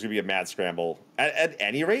worried that there's gonna be a mad scramble. At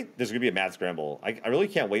any rate, there's gonna be a mad scramble. I really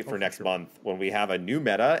can't wait for next Sure. month when we have a new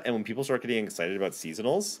meta and when people start getting excited about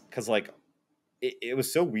seasonals. Because like it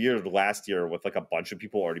was so weird last year with like a bunch of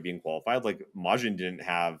people already being qualified. Like Majiin didn't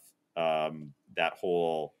have that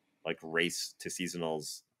whole like race to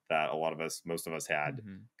seasonals that most of us had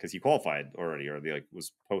Mm-hmm. because he qualified already, or the like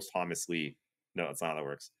was posthumously. No, that's not how that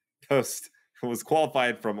works. Post was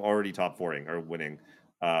qualified from already top 4ing or winning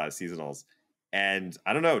seasonals, and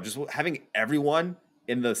I don't know, just having everyone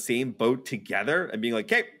in the same boat together and being like,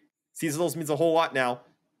 "Okay, seasonals means a whole lot now.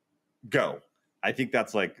 Go." I think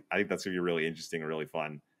that's gonna be really interesting and really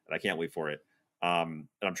fun, and I can't wait for it. And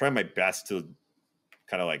I'm trying my best to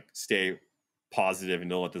kind of like stay positive and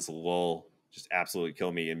don't let this lull just absolutely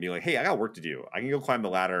kill me and be like, hey, I got work to do. I can go climb the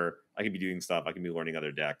ladder. I can be doing stuff. I can be learning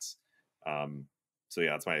other decks. So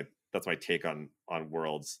yeah, that's my take on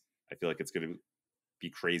Worlds. I feel like it's gonna be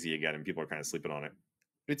crazy again, and people are kind of sleeping on it.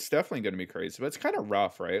 It's definitely going to be crazy, but it's kind of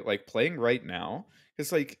rough, right? Like playing right now,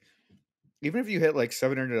 because like even if you hit like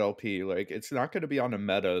 700 LP, like it's not going to be on a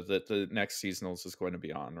meta that the next seasonals is going to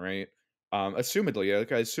be on, right? Assumedly,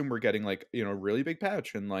 like I assume we're getting like a really big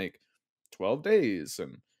patch in like 12 days,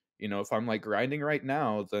 and if I'm like grinding right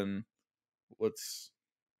now, then what's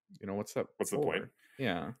what's that What's the point? for?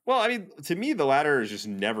 Yeah. Well, I mean, to me, the ladder is just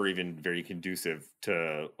never even very conducive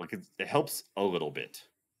to like it helps a little bit,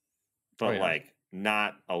 Oh but yeah. like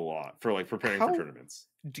not a lot for like preparing for tournaments.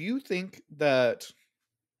 Do you think that?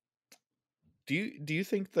 Do you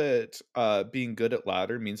think that being good at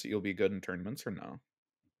ladder means that you'll be good in tournaments or no?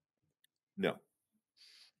 No.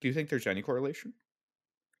 Do you think there's any correlation?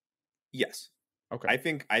 Yes. Okay. I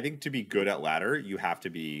think to be good at ladder, you have to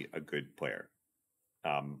be a good player,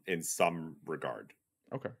 in some regard.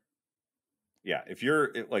 Okay. Yeah. If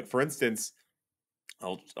you're like, for instance,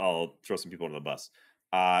 I'll throw some people under the bus.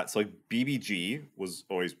 So like BBG was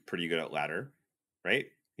always pretty good at ladder, right?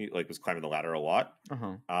 He like was climbing the ladder a lot.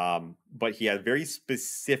 Uh-huh. But he had very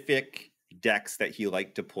specific decks that he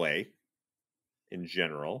liked to play in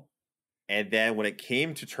general. And then when it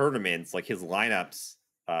came to tournaments, like his lineups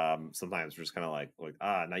sometimes we're just kind of like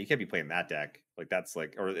no, you can't be playing that deck. Like that's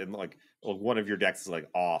like, or in like one of your decks is like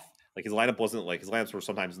off. Like his lineup wasn't like his lineups were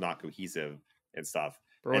sometimes not cohesive and stuff.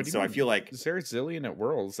 Bro, And so I feel like Zerzillion at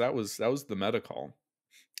Worlds, that was the meta call.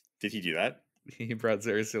 did he do that? He brought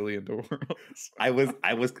Zerzillion to Worlds.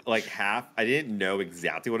 I was like half. I didn't know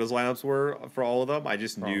exactly what his lineups were for all of them. I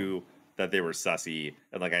just knew that they were sussy,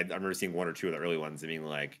 and like I remember seeing one or two of the early ones and being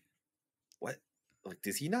like, "What? Like,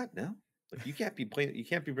 does he not know? Like, you can't be playing. You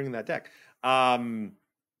can't be bringing that deck." And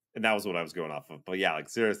that was what I was going off of. But yeah, like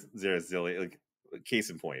Zerzillion, like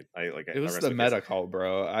case in point. It was the meta call,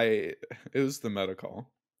 bro. It was the meta call.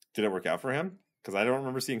 Did it work out for him? Because I don't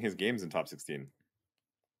remember seeing his games in top 16.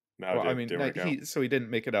 No, well, I mean, he didn't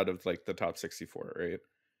make it out of like the top 64, right?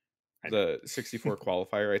 The 64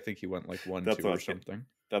 qualifier, I think he went like 1-2 or something.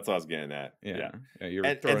 That's what I was getting at. Yeah. You're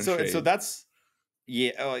and so that's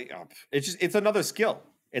it's another skill.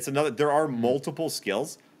 There are multiple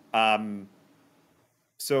skills. So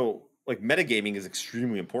like metagaming is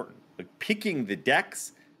extremely important. Like picking the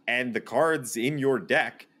decks and the cards in your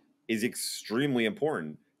deck is extremely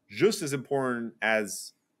important. Just as important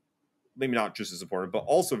as, maybe not just as important, but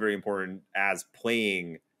also very important as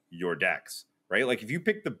playing your decks, right? Like if you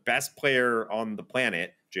pick the best player on the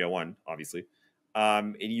planet, JO1, obviously,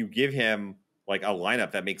 and you give him like a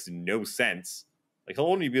lineup that makes no sense, like he'll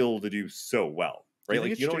only be able to do so well, right?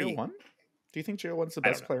 Like you don't JO1? Do you think JO1's the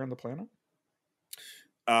best player on the planet?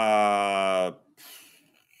 I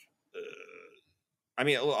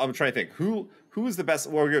mean, I'm trying to think who is the best.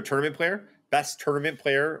 Well, you're a tournament player, best tournament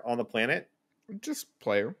player on the planet. Just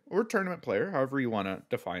player or tournament player, however you want to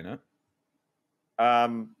define it.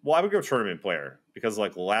 Well, I would go tournament player because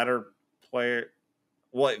like ladder player.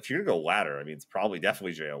 Well, if you're gonna go ladder, I mean, it's probably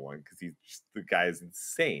definitely JO1 because the guy is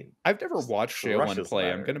insane. I've never watched JO1 play.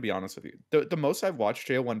 Ladder. I'm gonna be honest with you. The most I've watched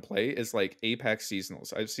JO1 play is like Apex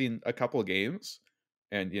seasonals. I've seen a couple of games,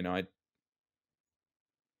 and you know,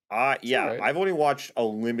 yeah, right. I've only watched a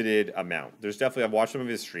limited amount. I've watched some of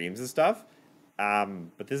his streams and stuff.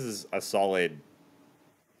 But this is a solid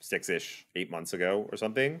 8 months ago or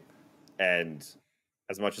something. And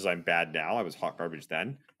as much as I'm bad now, I was hot garbage then.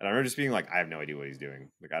 And I remember just being like, I have no idea what he's doing.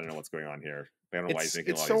 Like, I don't know what's going on here. I don't know why he's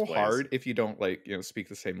making It's so hard if you don't like, speak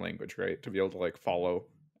the same language, right? To be able to like follow,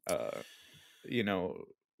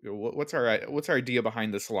 what's our idea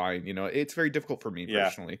behind this line? It's very difficult for me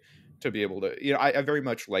personally to be able to, I very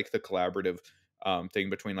much like the collaborative thing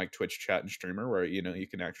between like Twitch chat and streamer where you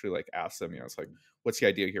can actually like ask them, it's like, what's the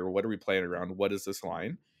idea here, what are we playing around, what is this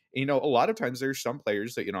line? And, a lot of times there's some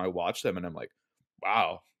players that I watch them and I'm like,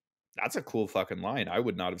 wow, that's a cool fucking line, I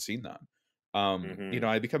would not have seen that.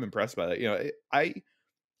 I become impressed by that.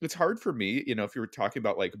 It's hard for me, if you were talking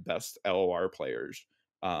about like best LOR players,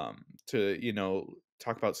 to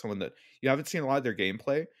talk about someone that you haven't seen a lot of their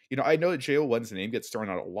gameplay. I know that JO1's name gets thrown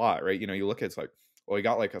out a lot, right? You look at it's like, well, he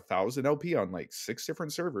got like 1,000 LP on like 6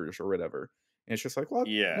 different servers or whatever. And it's just like, well,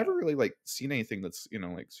 I've never really like seen anything that's,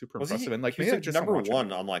 like super impressive. And like maybe just number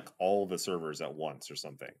one on like all the servers at once or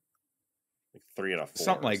something. Like 3 out of 4.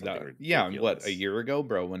 Something like that. Ridiculous. Yeah, what, a year ago,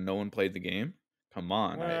 bro, when no one played the game? Come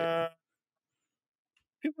on.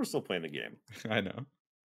 People are still playing the game. I know.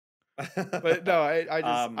 But no,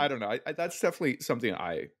 I don't know. That's definitely something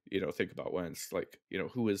I, think about when it's like,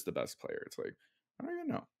 who is the best player? It's like, I don't even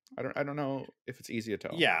know. I don't know if it's easy to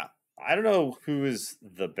tell. Yeah, I don't know who is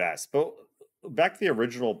the best. But back to the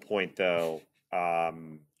original point, though.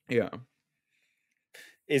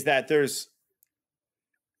 Is that there's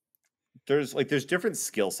different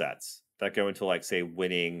skill sets that go into like say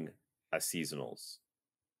winning a seasonals,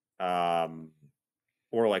 or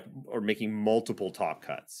making multiple top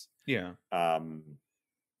cuts. Yeah. And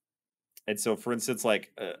so, for instance,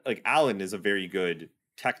 like Alan is a very good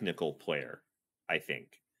technical player, I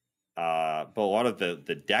think. But a lot of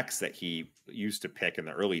the decks that he used to pick in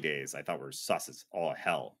the early days, I thought were sus as all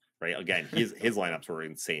hell. Right? Again, his lineups were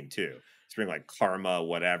insane too. He's bringing like Karma,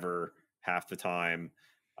 whatever, half the time.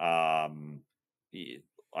 I don't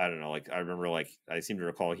know. Like I remember, like I seem to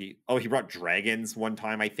recall he brought dragons one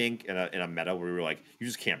time, I think, in a meta where we were like, you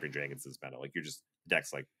just can't bring dragons this meta. Like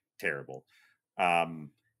deck's like terrible. And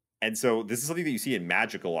so this is something that you see in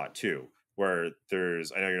Magic a lot too, where I know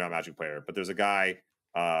you're not a Magic player, but there's a guy,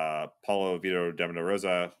 Paulo Vitor de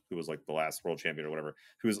Rosa, who was like the last world champion or whatever,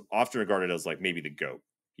 who is often regarded as like maybe the GOAT.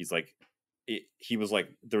 He's like, he was like,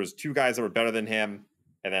 there was 2 guys that were better than him,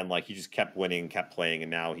 and then like he just kept winning, kept playing,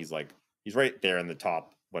 and now he's right there in the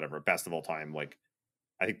top, whatever, best of all time. Like,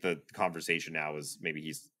 I think the conversation now is maybe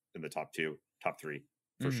he's in the top 2, top 3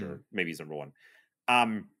 for sure. Maybe he's number 1.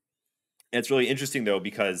 And it's really interesting though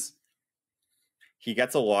because he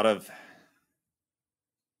gets a lot of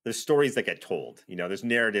there's stories that get told. There's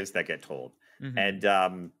narratives that get told, Mhm.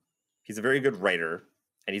 and he's a very good writer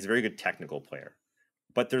and he's a very good technical player.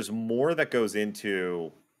 But there's more that goes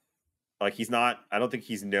into like he's not. I don't think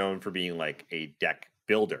he's known for being like a deck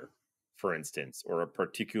builder, for instance, or a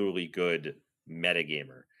particularly good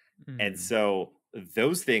metagamer. And Mhm. so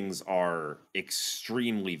those things are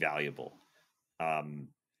extremely valuable, um,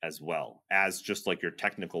 as well as just like your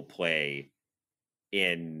technical play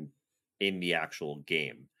in the actual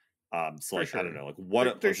game. So For like I don't sure. know, like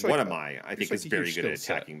There there's what like am a I? I there's think like is a very huge good at skill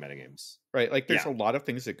set. attacking metagames. Right, like, there's Yeah, a lot of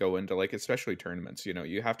things that go into, like, especially tournaments,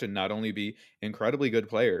 you have to not only be incredibly good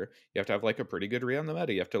player, you have to have, like, a pretty good read on the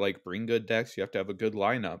meta, you have to, like, bring good decks, you have to have a good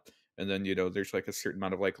lineup, and then, there's, like, a certain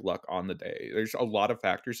amount of, like, luck on the day. There's a lot of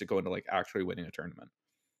factors that go into, like, actually winning a tournament.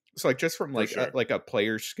 So, like, just from, for sure. like, a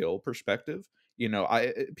player skill perspective,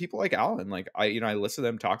 people like Alan, like, I listen to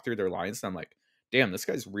them talk through their lines, and I'm like, "Damn, this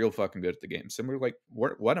guy's real fucking good at the game." Similar, like,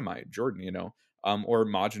 what am I? Jordan, or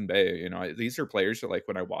Majin Bay, these are players that, like,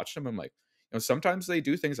 when I watch them, I'm like, sometimes they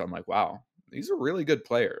do things I'm like, "Wow, he's a really good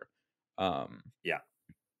player." Um, Yeah,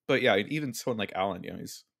 but yeah, even someone like Alan,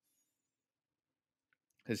 he's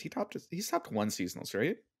because he's topped 1 seasonals,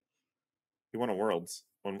 right? he won a Worlds,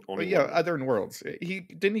 Oh, only yeah, one though. other than Worlds. He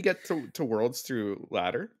get to Worlds through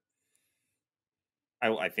ladder?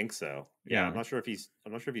 I think so. Yeah, Yeah, I'm not sure if he's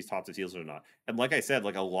topped the seasons or not. And like I said,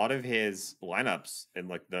 like a lot of his lineups and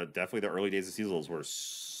like the definitely the early days of seasons were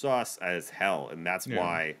sus as hell, and that's yeah,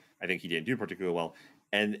 why I think he didn't do particularly well.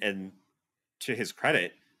 And to his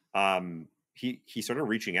credit, he started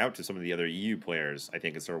reaching out to some of the other EU players, I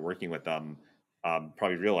think, and started working with them,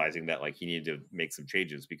 probably realizing that like he needed to make some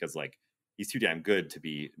changes because like he's too damn good to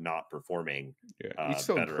be not performing yeah.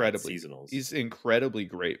 better at seasonals. He's incredibly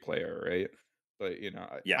great player, right? But,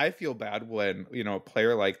 Yeah. I feel bad when, a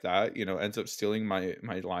player like that, ends up stealing my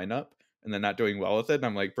lineup and then not doing well with it, and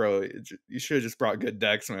I'm like, "Bro, you should've just brought good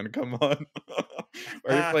decks, man, come on. Why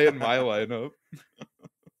are you playing my lineup?"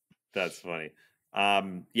 That's funny.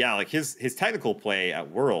 Yeah, like his technical play at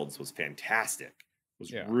Worlds was fantastic.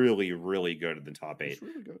 Was Yeah, really really good at the top it's eight.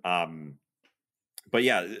 really good. Um, but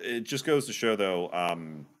yeah, it just goes to show though,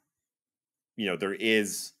 there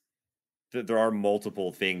is there are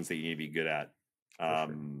multiple things that you need to be good at. For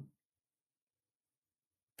sure. Um,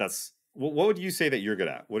 that's what would you say that you're good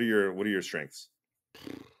at? What are your strengths?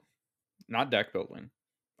 Not deck building.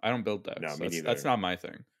 I don't build No, decks. me That's neither. not my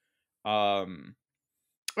thing. Um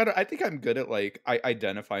I think I'm good at like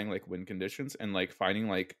identifying like win conditions and like finding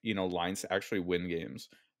like lines to actually win games.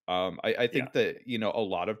 I Yeah, think that a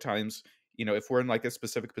lot of times if we're in like a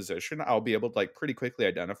specific position, I'll be able to like pretty quickly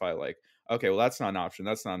identify like okay, well that's not an option,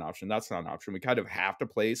 that's not an option, that's not an option. We kind of have to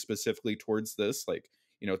play specifically towards this like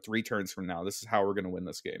 3 turns from now. This is how we're going to win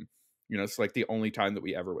this game. It's like the only time that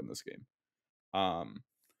we ever win this game. Um,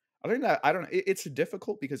 Other than that, I don't it's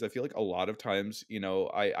difficult because I feel like a lot of times,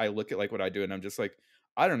 I look at, like, what I do and I'm just like,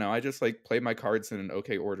 I don't know, I just, like, play my cards in an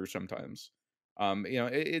okay order sometimes.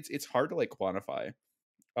 It's hard to, like, quantify.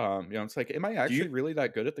 It's like, am I do you actually really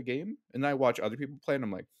that good at the game? And then I watch other people play and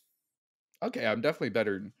I'm like, "Okay, I'm definitely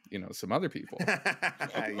better than, some other people."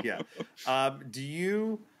 yeah.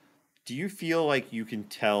 Do you feel like you can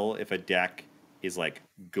tell if a deck is like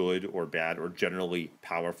good or bad or generally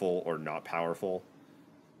powerful or not powerful?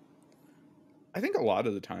 I think a lot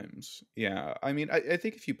of the times, yeah. I mean, I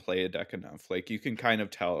think if you play a deck enough, like you can kind of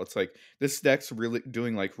tell. It's like this deck's really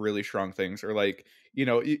doing like really strong things, or like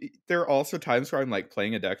there are also times where I'm like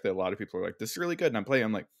playing a deck that a lot of people are like, "This is really good," and I'm playing.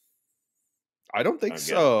 I'm like, I don't I think don't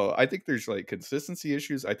get it. so. I think there's like consistency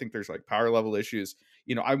issues. I think there's like power level issues.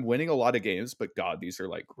 I'm winning a lot of games, but God, these are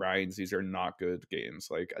like grinds. These are not good games.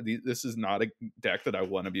 Like this is not a deck that I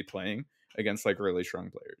want to be playing against like really strong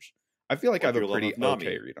players. I feel like I What's have a your love pretty of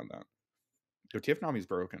okay Nami? read on that. Yo, Nami's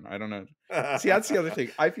broken. I don't know. See, that's the other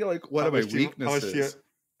thing. I feel like one of my How much do you weaknesses,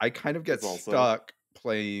 I kind of get is also stuck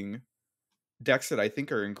playing decks that I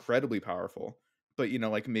think are incredibly powerful, but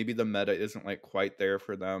like maybe the meta isn't like quite there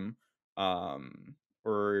for them,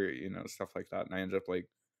 or stuff like that, and I end up like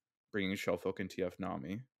bringing Shellfolk and TF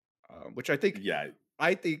Nami, which yeah.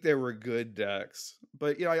 I think they were good decks,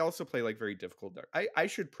 but I also play like very difficult decks. I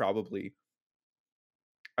should probably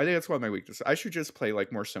I think that's one of my weaknesses. I should just play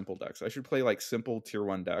like more simple decks. I should play like simple tier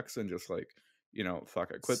 1 decks and just like,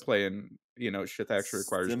 fuck it. Quit S- playing, shit that actually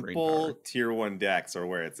requires brain Simple power. tier one decks are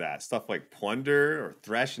where it's at. Stuff like Plunder or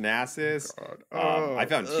Thresh Oh Nasus. god. I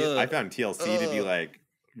found TLC to be like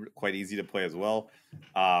quite easy to play as well.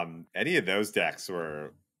 Any of those decks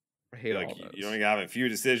were I hate all like you those. only have a few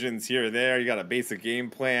decisions here or there. You got a basic game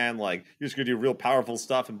plan. Like you're just gonna do real powerful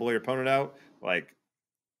stuff and blow your opponent out. Like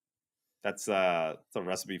that's a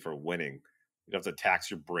recipe for winning. You don't have to tax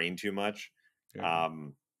your brain too much. Yeah.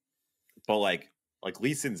 But like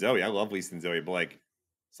Lee Sin Zoe, I love Lee Sin Zoe, but like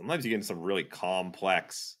sometimes you get into some really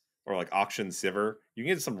complex, or like Auction Sivir, you can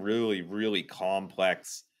get into some really, really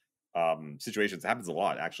complex situations. It happens a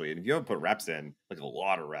lot actually. And if you don't put reps in, like a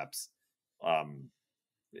lot of reps,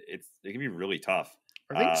 it can be really tough.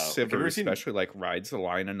 I think Like, have you Sivir ever seen? especially like rides the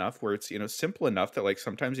line enough where it's, simple enough that like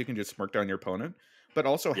sometimes you can just smirk down your opponent, but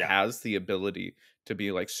also Yeah, has the ability to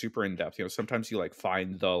be like super in depth. Sometimes you like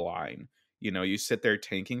find the line. You sit there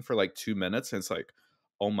tanking for like 2 minutes and it's like,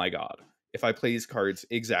 oh my god, if I play these cards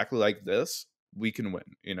exactly like this, we can win.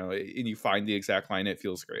 And you find the exact line, it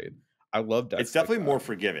feels great. I love it's decks like definitely that. more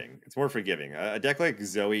forgiving. It's more forgiving. A deck like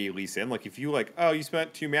Zoe Lee Sin, like if you like, oh, you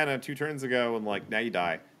spent 2 mana 2 turns ago, and like now you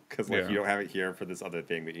die because like you Yeah, don't have it here for this other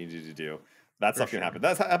thing that you needed to do. That for stuff can sure. happen.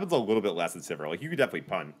 That happens a little bit less in Sivir. Like you could definitely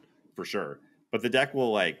punt for sure, but the deck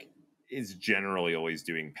will like is generally always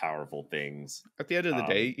doing powerful things. At the end of the Um,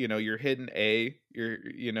 day, you're hitting A,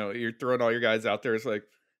 you're throwing all your guys out there. It's like,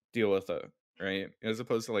 deal with it, right? As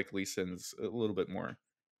opposed to like Lee Sin's a little bit more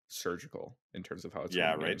surgical in terms of how it's Yeah,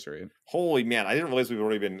 winning right. games, right? Holy man, I didn't realize we've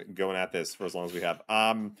already been going at this for as long as we have.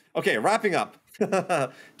 Okay, wrapping up. Do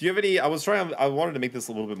you have any? I wanted to make this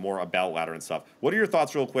a little bit more about ladder and stuff. What are your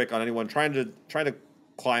thoughts, real quick, on anyone trying to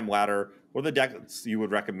climb ladder? What are the decks you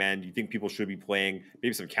would recommend? You think people should be playing?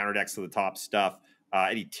 Maybe some counter decks to the top stuff.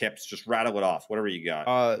 Any tips? Just rattle it off. Whatever you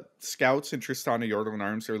got. Scouts and Tristana Yordle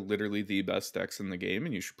Arms are literally the best decks in the game,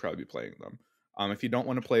 and you should probably be playing them. If you don't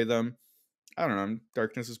want to play them, I don't know.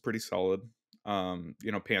 Darkness is pretty solid.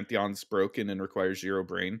 Pantheon's broken and requires 0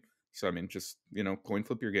 brain. So I mean, just coin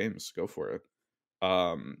flip your games, go for it.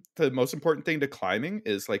 The most important thing to climbing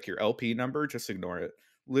is like your LP number. Just ignore it.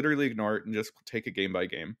 Literally ignore it and just take it game by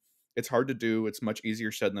game. It's hard to do. It's much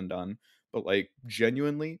easier said than done. But like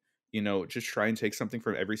genuinely, just try and take something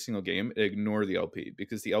from every single game. Ignore the LP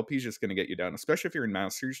because the LP is just going to get you down, especially if you're in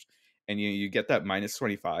Masters and you get that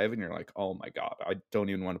 -25 and you're like, oh my god, I don't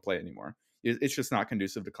even want to play anymore. It's just not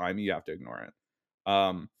conducive to climbing. You have to ignore it.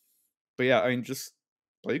 But yeah, I mean, just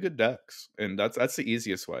play good decks, and that's the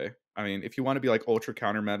easiest way. I mean, if you want to be like ultra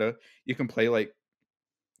counter meta, you can play like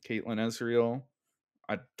Caitlyn Ezreal.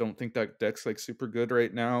 I don't think that deck's like super good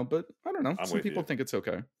right now, but I don't know. I'm Some with people you. think it's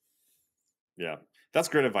okay. Yeah, that's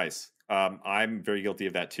great advice. I'm very guilty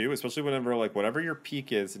of that too, especially whenever like whatever your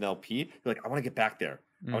peak is in LP, you're like, I want to get back there.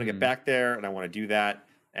 I want to get Hmm. back there, and I want to do that.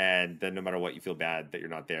 And then no matter what, you feel bad that you're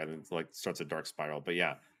not there, and it's like starts a dark spiral. But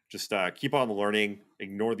yeah, just keep on learning,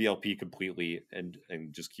 ignore the LP completely, and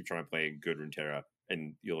just keep trying to play good Runeterra,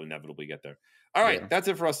 and you'll inevitably get there. All right, Yeah. that's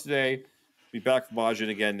it for us today. Be back for Majiin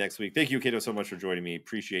again next week. Thank you, Kato, so much for joining me.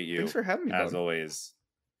 Appreciate Thanks you for having me, as bud. always.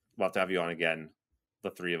 We'll have to have you on again,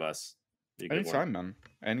 the three of us. Be a good one. Anytime, man.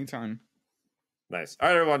 Anytime. Nice. All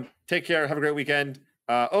right, everyone. Take care. Have a great weekend.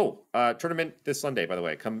 Tournament this Sunday, by the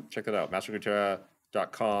way. Come check that out.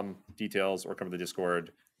 masterruneterra.com details, or come to the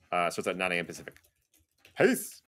Discord. Starts at 9 a.m. Pacific. Peace.